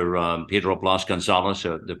Dr. Pedro Blas González,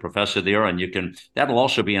 the professor there. And that'll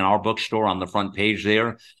also be in our bookstore on the front page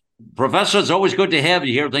there. Professor, it's always good to have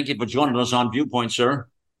you here. Thank you for joining us on Viewpoint, sir.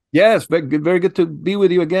 Yes, very good to be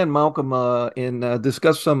with you again, Malcolm, and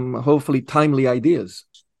discuss some hopefully timely ideas.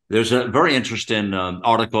 There's a very interesting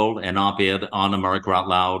article, an op-ed on America Out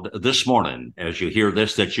Loud this morning, as you hear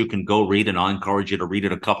this, that you can go read, and I encourage you to read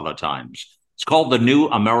it a couple of times. It's called The New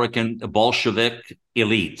American Bolshevik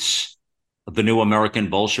Elites. The New American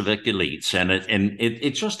Bolshevik Elites. And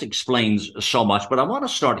it just explains so much, but I want to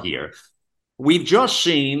start here. We've just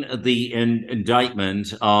seen the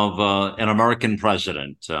indictment of an American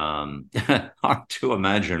president. Hard to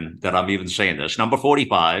imagine that I'm even saying this. Number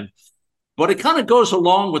 45. But it kind of goes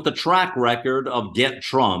along with the track record of Get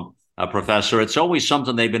Trump, Professor. It's always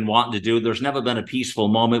something they've been wanting to do. There's never been a peaceful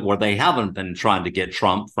moment where they haven't been trying to get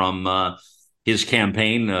Trump from his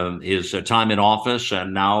campaign, his time in office,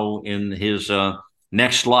 and now in his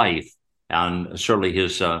next life. And certainly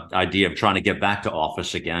his idea of trying to get back to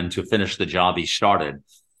office again to finish the job he started.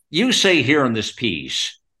 You say here in this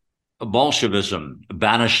piece, Bolshevism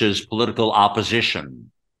banishes political opposition,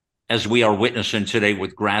 as we are witnessing today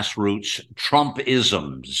with grassroots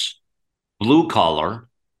Trumpisms. Blue-collar,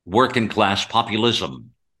 working-class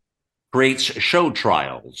populism creates show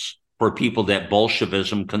trials for people that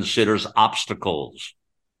Bolshevism considers obstacles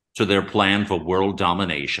to their plan for world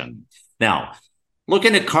domination. Now,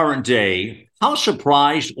 looking at current day, how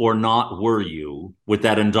surprised or not were you with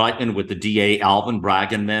that indictment with the DA Alvin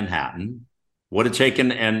Bragg in Manhattan? What it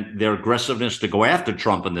taken and their aggressiveness to go after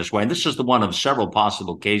Trump in this way. And this is the one of several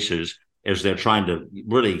possible cases as they're trying to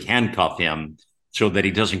really handcuff him so that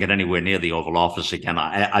he doesn't get anywhere near the Oval Office again.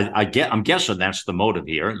 I'm guessing that's the motive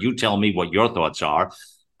here. You tell me what your thoughts are.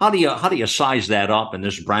 How do you size that up in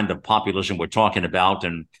this brand of populism we're talking about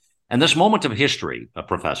and this moment of history,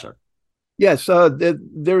 Professor? Yes,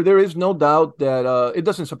 there is no doubt that it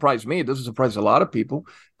doesn't surprise me. It doesn't surprise a lot of people.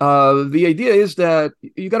 The idea is that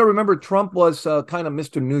you got to remember Trump was kind of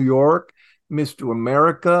Mr. New York, Mr.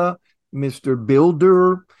 America, Mr.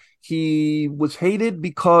 Builder. He was hated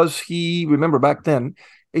because remember back then,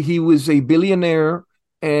 he was a billionaire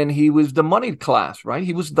and he was the moneyed class, right?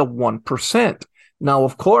 He was the 1%. Now,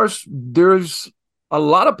 of course, there's a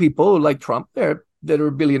lot of people like Trump there that are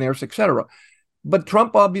billionaires, etc. But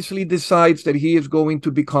Trump obviously decides that he is going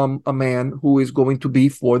to become a man who is going to be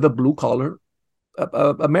for the blue-collar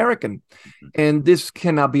American. And this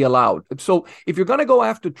cannot be allowed. So if you're going to go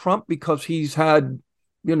after Trump because he's had,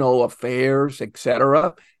 affairs,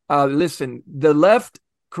 etc., listen, the left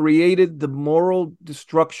created the moral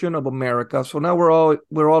destruction of America. So now we're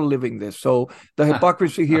all living this. So the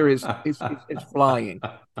hypocrisy here is flying.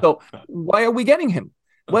 So why are we getting him?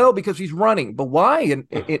 Well, because he's running. But why?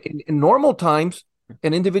 In normal times,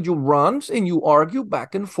 an individual runs and you argue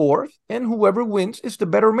back and forth, and whoever wins is the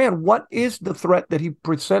better man. What is the threat that he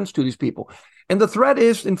presents to these people? And the threat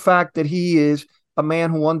is, in fact, that he is a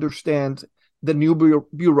man who understands the new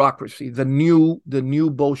bureaucracy, the new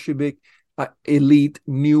Bolshevik elite,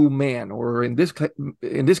 new man, or in this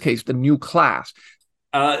case, the new class.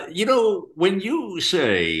 When you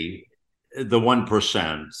say the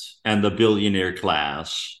 1% and the billionaire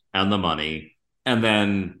class and the money, and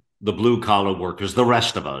then the blue collar workers, the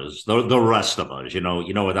rest of us, the rest of us, you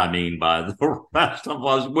know what I mean by the rest of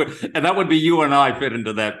us. And that would be you and I fit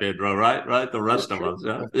into that, Pedro, right? Right. The rest of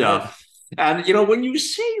us. Yeah. And, when you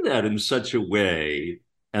say that in such a way,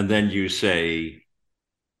 and then you say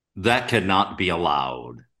that cannot be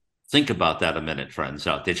allowed. Think about that a minute, friends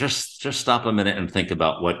out there. Just stop a minute and think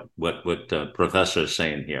about what Professor is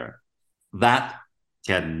saying here. That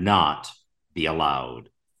cannot be allowed.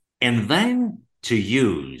 And then to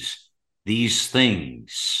use these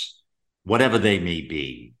things, whatever they may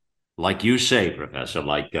be, like you say, Professor,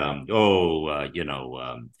 like, he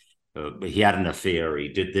had an affair, he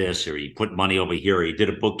did this, or he put money over here, or he did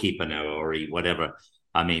a bookkeeping error, or he whatever.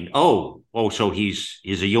 I mean, so he's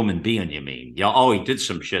a human being, you mean? Yeah, he did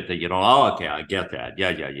some shit that, okay, I get that.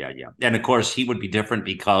 Yeah. And of course, he would be different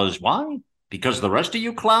because why? Because the rest of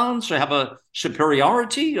you clowns have a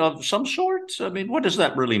superiority of some sort? I mean, what does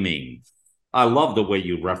that really mean? I love the way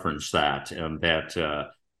you reference that, and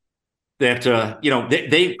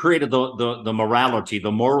they've created the morality,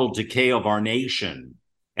 the moral decay of our nation,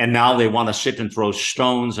 and now they want to sit and throw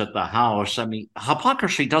stones at the house. I mean,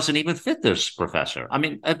 hypocrisy doesn't even fit this, Professor. I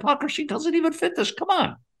mean, hypocrisy doesn't even fit this. Come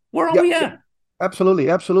on, where are we at? Absolutely,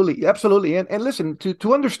 absolutely, absolutely. And listen,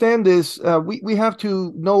 to understand this, we have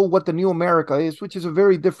to know what the new America is, which is a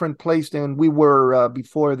very different place than we were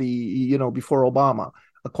before before Obama,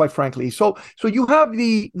 quite frankly. So you have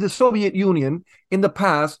the Soviet Union in the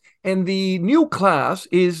past, and the new class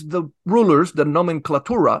is the rulers, the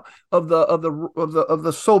nomenclatura of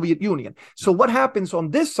the Soviet Union. So what happens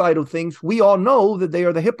on this side of things? We all know that they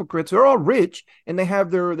are the hypocrites. They're all rich, and they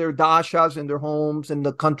have their dashas and their homes and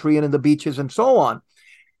the country and in the beaches and so on.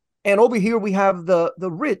 And over here we have the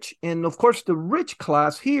rich, and of course the rich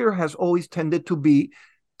class here has always tended to be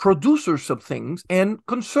producers of things and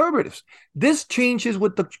conservatives. This changes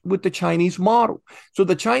with the Chinese model. So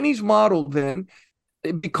the Chinese model then,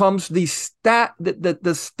 it becomes the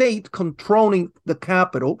state controlling the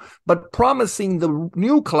capital, but promising the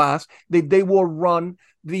new class that they will run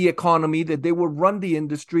the economy, that they will run the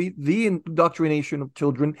industry, the indoctrination of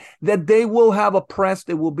children, that they will have a press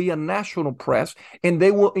that will be a national press, and they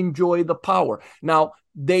will enjoy the power. Now,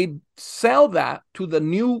 they sell that to the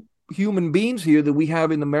new human beings here that we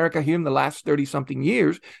have in America here in the last 30-something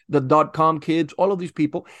years, the dot-com kids, all of these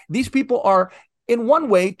people. These people are, in one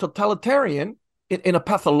way, totalitarian, in a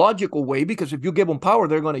pathological way, because if you give them power,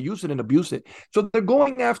 they're going to use it and abuse it. So they're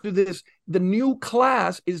going after this. The new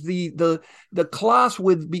class is the class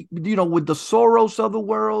with the Soros of the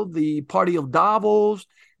world, the party of Davos,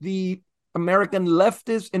 the American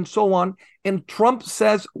leftists, and so on. And Trump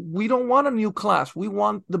says, we don't want a new class. We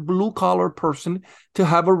want the blue-collar person to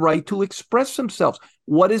have a right to express themselves.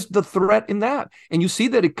 What is the threat in that? And you see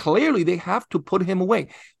that clearly they have to put him away.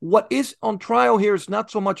 What is on trial here is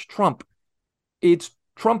not so much Trump. It's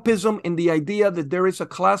Trumpism and the idea that there is a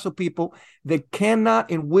class of people that cannot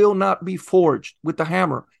and will not be forged with the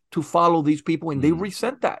hammer to follow these people. And they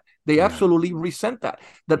resent that. They absolutely resent that.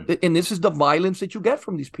 And this is the violence that you get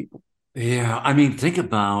from these people. Yeah, I mean, think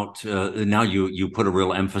about now you put a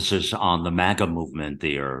real emphasis on the MAGA movement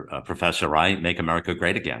there, Professor, right? Make America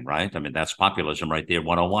Great Again, right? I mean, that's populism right there,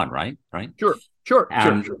 101, right? Right? Sure.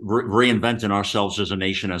 And reinventing ourselves as a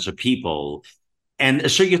nation, as a people.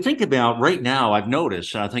 And so you think about right now, I've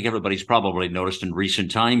noticed, and I think everybody's probably noticed in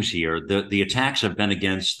recent times here, the attacks have been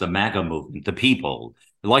against the MAGA movement, the people,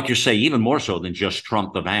 like you say, even more so than just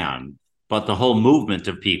Trump the man, but the whole movement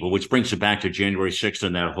of people, which brings it back to January 6th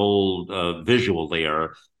and that whole visual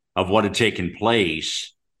there of what had taken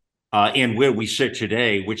place and where we sit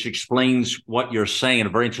today, which explains what you're saying in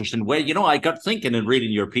a very interesting way. You know, I got thinking in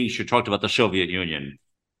reading your piece, you talked about the Soviet Union.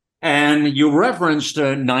 And you referenced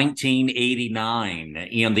 1989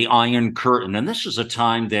 and the Iron Curtain. And this is a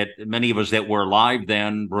time that many of us that were alive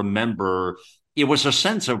then remember. It was a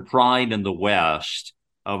sense of pride in the West.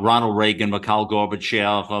 Ronald Reagan, Mikhail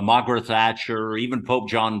Gorbachev, Margaret Thatcher, even Pope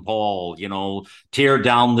John Paul, tear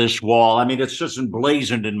down this wall. I mean, it's just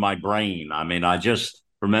emblazoned in my brain. I mean, I just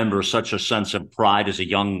remember such a sense of pride as a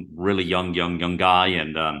really young guy.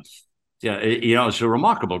 And, it's a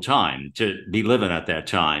remarkable time to be living at that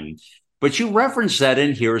time. But you reference that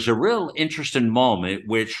in here as a real interesting moment,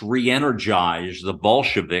 which re-energized the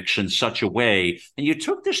Bolsheviks in such a way. And you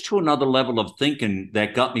took this to another level of thinking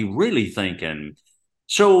that got me really thinking.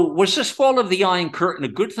 So was this fall of the Iron Curtain a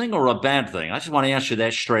good thing or a bad thing? I just want to ask you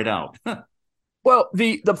that straight out. Well,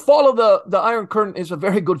 the fall of the Iron Curtain is a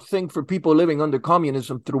very good thing for people living under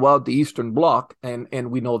communism throughout the Eastern Bloc, and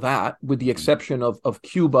we know that, with the exception of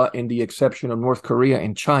Cuba and the exception of North Korea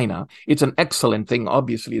and China. It's an excellent thing,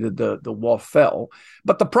 obviously, that the wall fell.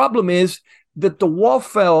 But the problem is that the wall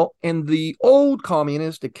fell, and the old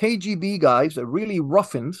communists, the KGB guys, the really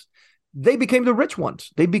ruffians, they became the rich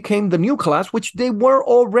ones. They became the new class, which they were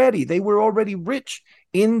already. They were already rich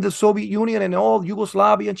in the Soviet Union and all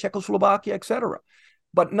Yugoslavia and Czechoslovakia, etc.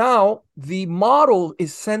 But now the model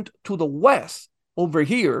is sent to the West over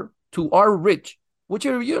here, to our rich, which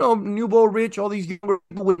are, nouveau rich, all these younger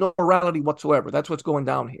people with no morality whatsoever. That's what's going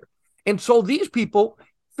down here. And so these people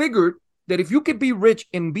figured that if you could be rich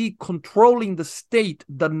and be controlling the state,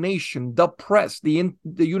 the nation, the press, the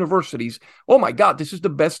universities, oh my God, this is the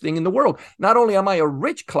best thing in the world. Not only am I a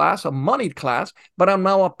rich class, a moneyed class, but I'm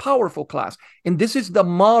now a powerful class. And this is the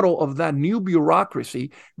model of that new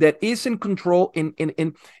bureaucracy that is in control.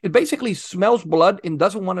 It basically smells blood and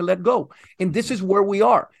doesn't want to let go. And this is where we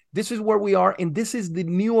are. This is where we are. And this is the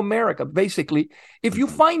new America. Basically, if you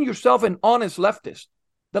find yourself an honest leftist,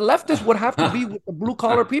 the leftists would have to be with the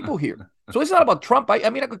blue-collar people here. So it's not about Trump. I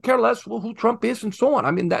mean, I could care less who Trump is and so on.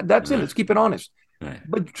 I mean, that's it. Let's keep it honest. Right.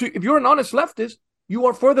 But if you're an honest leftist, you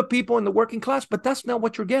are for the people in the working class, but that's not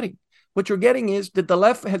what you're getting. What you're getting is that the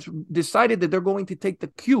left has decided that they're going to take the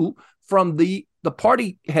cue from the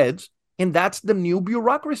party heads, and that's the new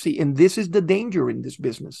bureaucracy. And this is the danger in this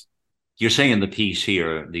business. You're saying in the piece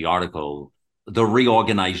here, the article, the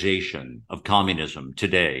reorganization of communism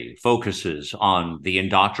today focuses on the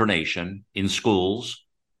indoctrination in schools,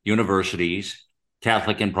 universities,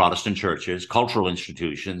 Catholic and Protestant churches, cultural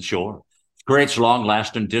institutions, sure. Creates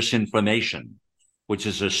long-lasting disinformation, which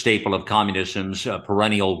is a staple of communism's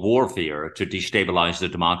perennial warfare to destabilize the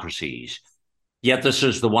democracies. Yet this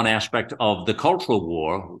is the one aspect of the cultural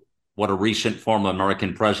war, what a recent former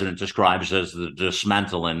American president describes as the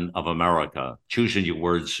dismantling of America. Choosing your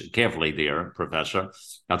words carefully there, Professor.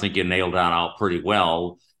 I think you nailed that out pretty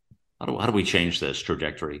well. How do we change this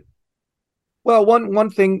trajectory? Well,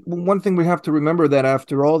 one thing we have to remember that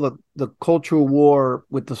after all the cultural war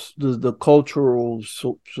with the cultural,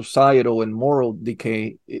 societal, and moral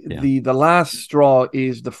decay, the last straw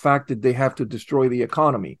is the fact that they have to destroy the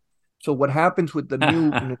economy. So what happens with the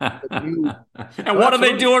new, and what are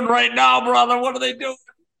they doing right now, brother? What are they doing?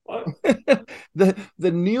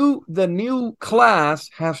 the new class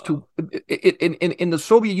has to in the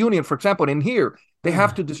Soviet Union, for example, in here they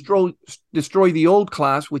have to destroy the old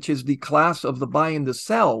class, which is the class of the buy and the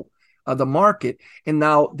sell, the market. And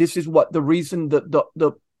now this is what the reason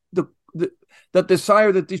the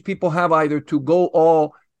desire that these people have, either to go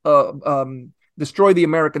all destroy the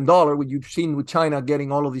American dollar, what you've seen with China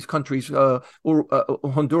getting all of these countries,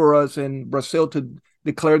 Honduras and Brazil, to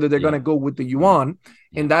declare that they're going to go with the yuan,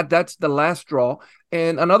 and that's the last straw.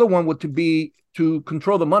 And another one would be to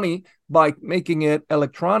control the money by making it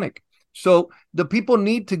electronic. So the people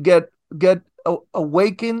need to get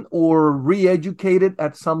awakened or re-educated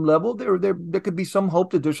at some level. There could be some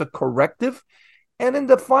hope that there's a corrective. And in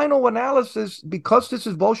the final analysis, because this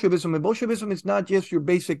is Bolshevism, and Bolshevism is not just your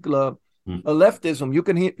basic leftism.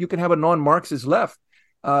 You can have a non-Marxist left.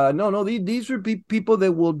 These are people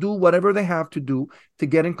that will do whatever they have to do to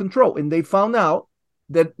get in control. And they found out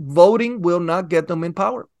that voting will not get them in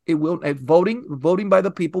power. Voting by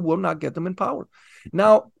the people will not get them in power.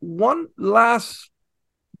 Now, one last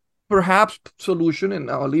perhaps solution,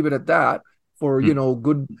 and I'll leave it at that for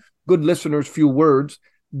good listeners, few words.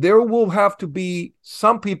 There will have to be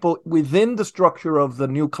some people within the structure of the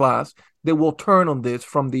new class that will turn on this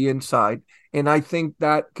from the inside, and I think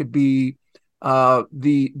that could be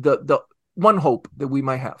the one hope that we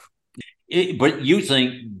might have. But you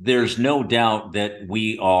think there's no doubt that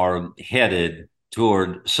we are headed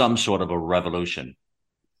toward some sort of a revolution?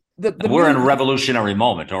 We're in a revolutionary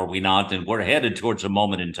moment, are we not? And we're headed towards a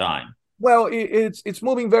moment in time. Well, it's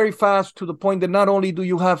moving very fast to the point that not only do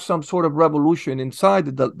you have some sort of revolution inside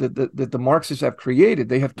that the Marxists have created,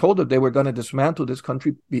 they have told that they were going to dismantle this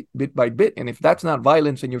country bit by bit. And if that's not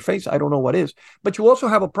violence in your face, I don't know what is. But you also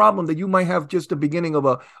have a problem that you might have just the beginning of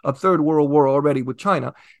a third world war already with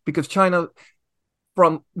China, because China,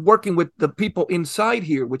 from working with the people inside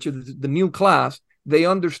here, which is the new class, they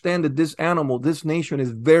understand that this nation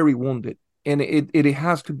is very wounded, and it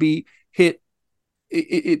has to be hit.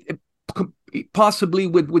 Possibly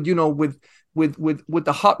with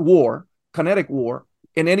the hot war, kinetic war,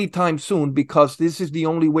 and anytime soon, because this is the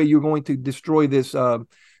only way you're going to destroy this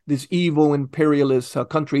evil imperialist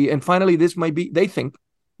country. And finally, this might be, they think,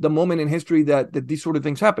 the moment in history that these sort of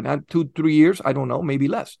things happen. 2-3 years, I don't know, maybe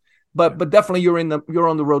less, but definitely you're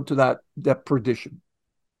on the road to that perdition.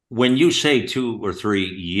 When you say 2 or 3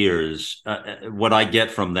 years, what I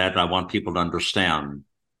get from that, I want people to understand.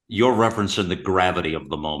 You're referencing the gravity of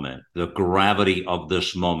the moment. The gravity of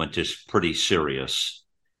this moment is pretty serious.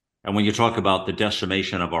 And when you talk about the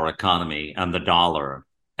decimation of our economy and the dollar,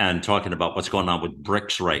 and talking about what's going on with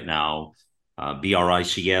BRICS right now,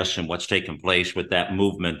 BRICS, and what's taken place with that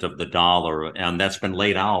movement of the dollar, and that's been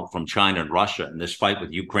laid out from China and Russia, and this fight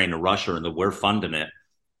with Ukraine and Russia, and that we're funding it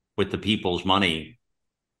with the people's money,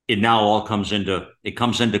 it now all comes into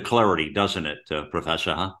clarity, doesn't it,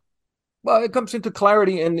 Professor? Huh? Well, it comes into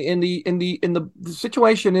clarity, and in the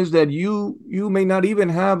situation is that you may not even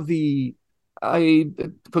have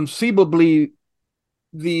conceivably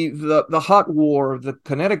the hot war, the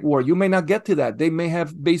kinetic war. You may not get to that. They may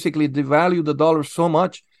have basically devalued the dollar so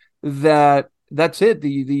much that that's it.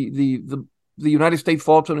 The United States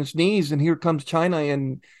falls on its knees, and here comes China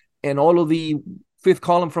and all of the fifth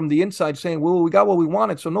column from the inside saying, well, we got what we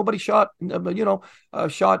wanted. So nobody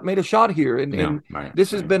made a shot here. And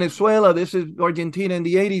this is Venezuela. This is Argentina in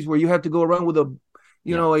the 80s, where you had to go around with a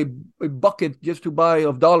bucket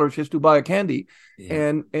of dollars just to buy a candy.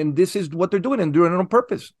 Yeah. And this is what they're doing, and doing it on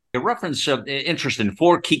purpose. A reference of interest in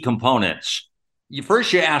 4 key components. You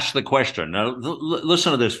ask the question. Now,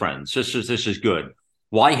 listen to this, friends. This is good.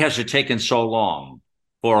 Why has it taken so long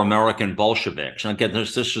for American Bolsheviks? And again,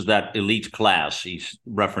 this is that elite class he's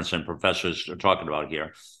referencing, professors are talking about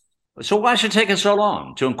here. So why should it take us so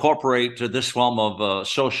long to incorporate this form of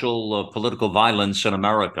social political violence in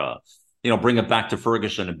America? Bring it back to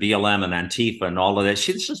Ferguson and BLM and Antifa and all of that.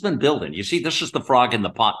 See, this has been building. You see, this is the frog in the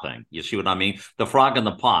pot thing. You see what I mean? The frog in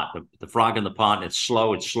the pot, the frog in the pot. It's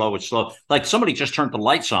slow. Like somebody just turned the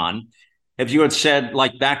lights on. If you had said,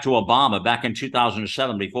 like, back to Obama back in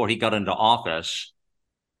 2007, before he got into office,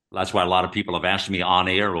 that's why a lot of people have asked me on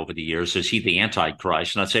air over the years, is he the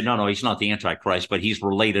Antichrist? And I'd say, no, he's not the Antichrist, but he's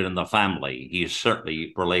related in the family. He is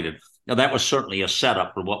certainly related. Now, that was certainly a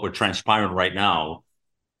setup for what we're transpiring right now.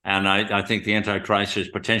 And I think the Antichrist has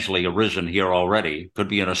potentially arisen here already. Could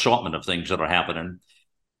be an assortment of things that are happening.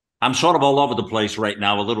 I'm sort of all over the place right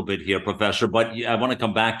now a little bit here, Professor, but I want to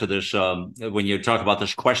come back to this when you talk about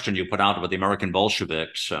this question you put out about the American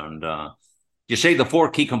Bolsheviks. And you say the four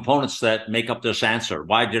key components that make up this answer.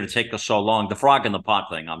 Why did it take us so long? The frog in the pot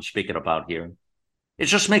thing I'm speaking about here. It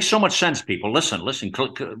just makes so much sense, people. Listen,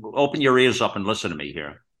 open your ears up and listen to me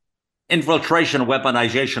here. Infiltration and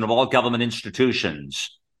weaponization of all government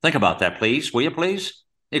institutions. Think about that, please. Will you please?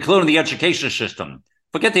 Including the education system.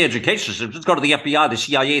 Forget the education system. Let's go to the FBI, the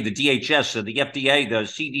CIA, the DHS, the FDA, the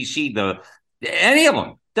CDC, any of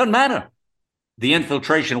them. Doesn't matter. The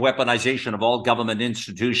infiltration, weaponization of all government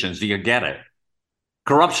institutions. Do you get it?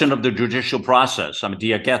 Corruption of the judicial process. Do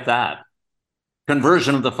you get that?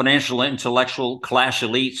 Conversion of the financial intellectual class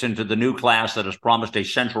elites into the new class that has promised a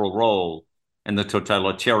central role in the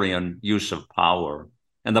totalitarian use of power.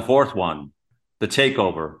 And the fourth one, the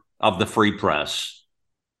takeover of the free press,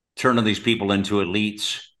 turning these people into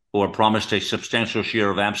elites who are promised a substantial share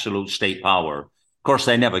of absolute state power. Of course,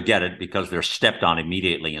 they never get it because they're stepped on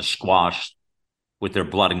immediately and squashed with their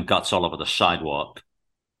blood and guts all over the sidewalk.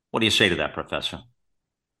 What do you say to that, Professor?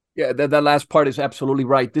 Yeah, that last part is absolutely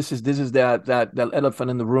right. This is that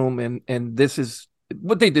elephant in the room, and this is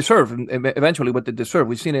what they deserve, and eventually what they deserve.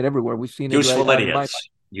 We've seen it everywhere. We've seen useful it. Idiots.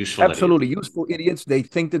 Absolutely. Useful idiots. They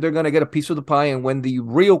think that they're going to get a piece of the pie. And when the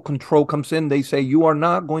real control comes in, they say, you are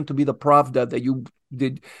not going to be the prof that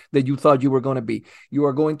you thought you were going to be. You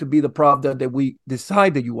are going to be the prof that we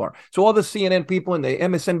decide that you are. So all the CNN people and the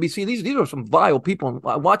MSNBC, these are some vile people.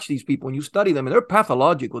 I watch these people and you study them and they're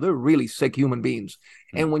pathological. They're really sick human beings.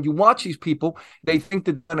 And when you watch these people, they think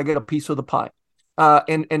that they're going to get a piece of the pie.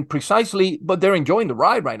 And precisely, but they're enjoying the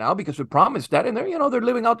ride right now because they're promised that, and they're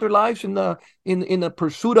living out their lives in the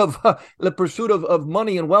pursuit of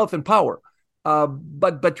money and wealth and power.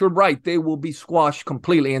 But you're right, they will be squashed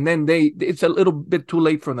completely, and then it's a little bit too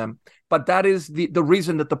late for them. But that is the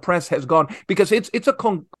reason that the press has gone, because it's a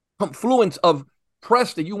confluence of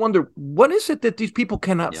press that you wonder, what is it that these people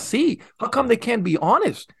cannot see? How come they can't be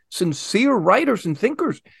honest, sincere writers and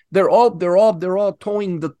thinkers? They're all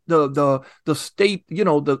towing the state,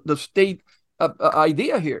 the state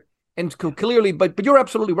idea here, and clearly. But you're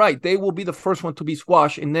absolutely right. They will be the first one to be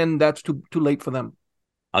squashed, and then that's too late for them.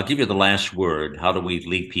 I'll give you the last word. How do we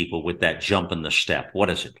lead people with that jump in the step?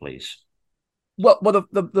 What is it, please? Well,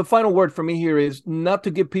 the final word for me here is not to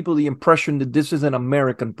give people the impression that this is an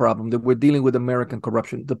American problem, that we're dealing with American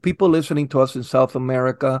corruption. The people listening to us in South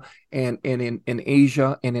America and in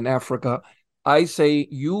Asia and in Africa, I say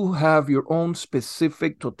you have your own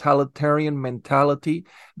specific totalitarian mentality,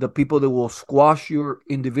 the people that will squash your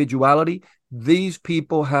individuality. These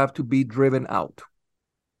people have to be driven out.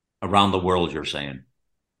 Around the world, you're saying?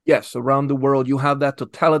 Yes, around the world, you have that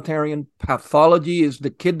totalitarian pathology. Is the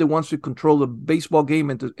kid that wants to control the baseball game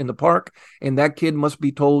in the park, and that kid must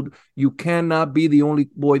be told, you cannot be the only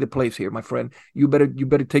boy that plays here, my friend. You better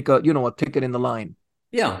take a ticket in the line.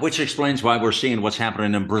 Yeah, which explains why we're seeing what's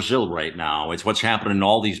happening in Brazil right now. It's what's happening in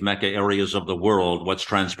all these mecca areas of the world, what's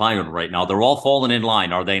transpiring right now. They're all falling in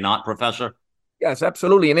line, are they not, Professor? Yes,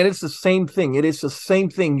 absolutely. And it's the same thing. It is the same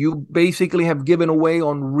thing. You basically have given away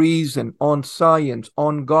on reason, on science,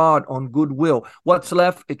 on God, on goodwill. What's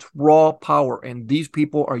left? It's raw power, and these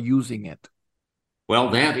people are using it. Well,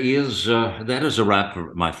 that is a wrap,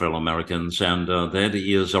 my fellow Americans, and that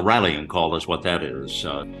is a rallying call is what that is.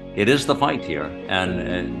 It is the fight here.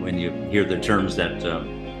 And when you hear the terms that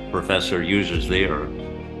Professor uses there,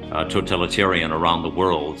 totalitarian around the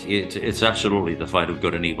world, it's absolutely the fight of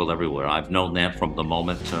good and evil everywhere. I've known that from the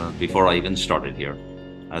moment before I even started here.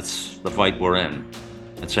 That's the fight we're in.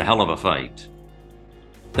 It's a hell of a fight.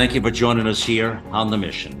 Thank you for joining us here on The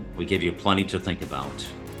Mission. We give you plenty to think about.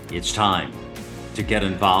 It's time to get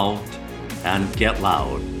involved and get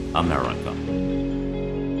loud, America.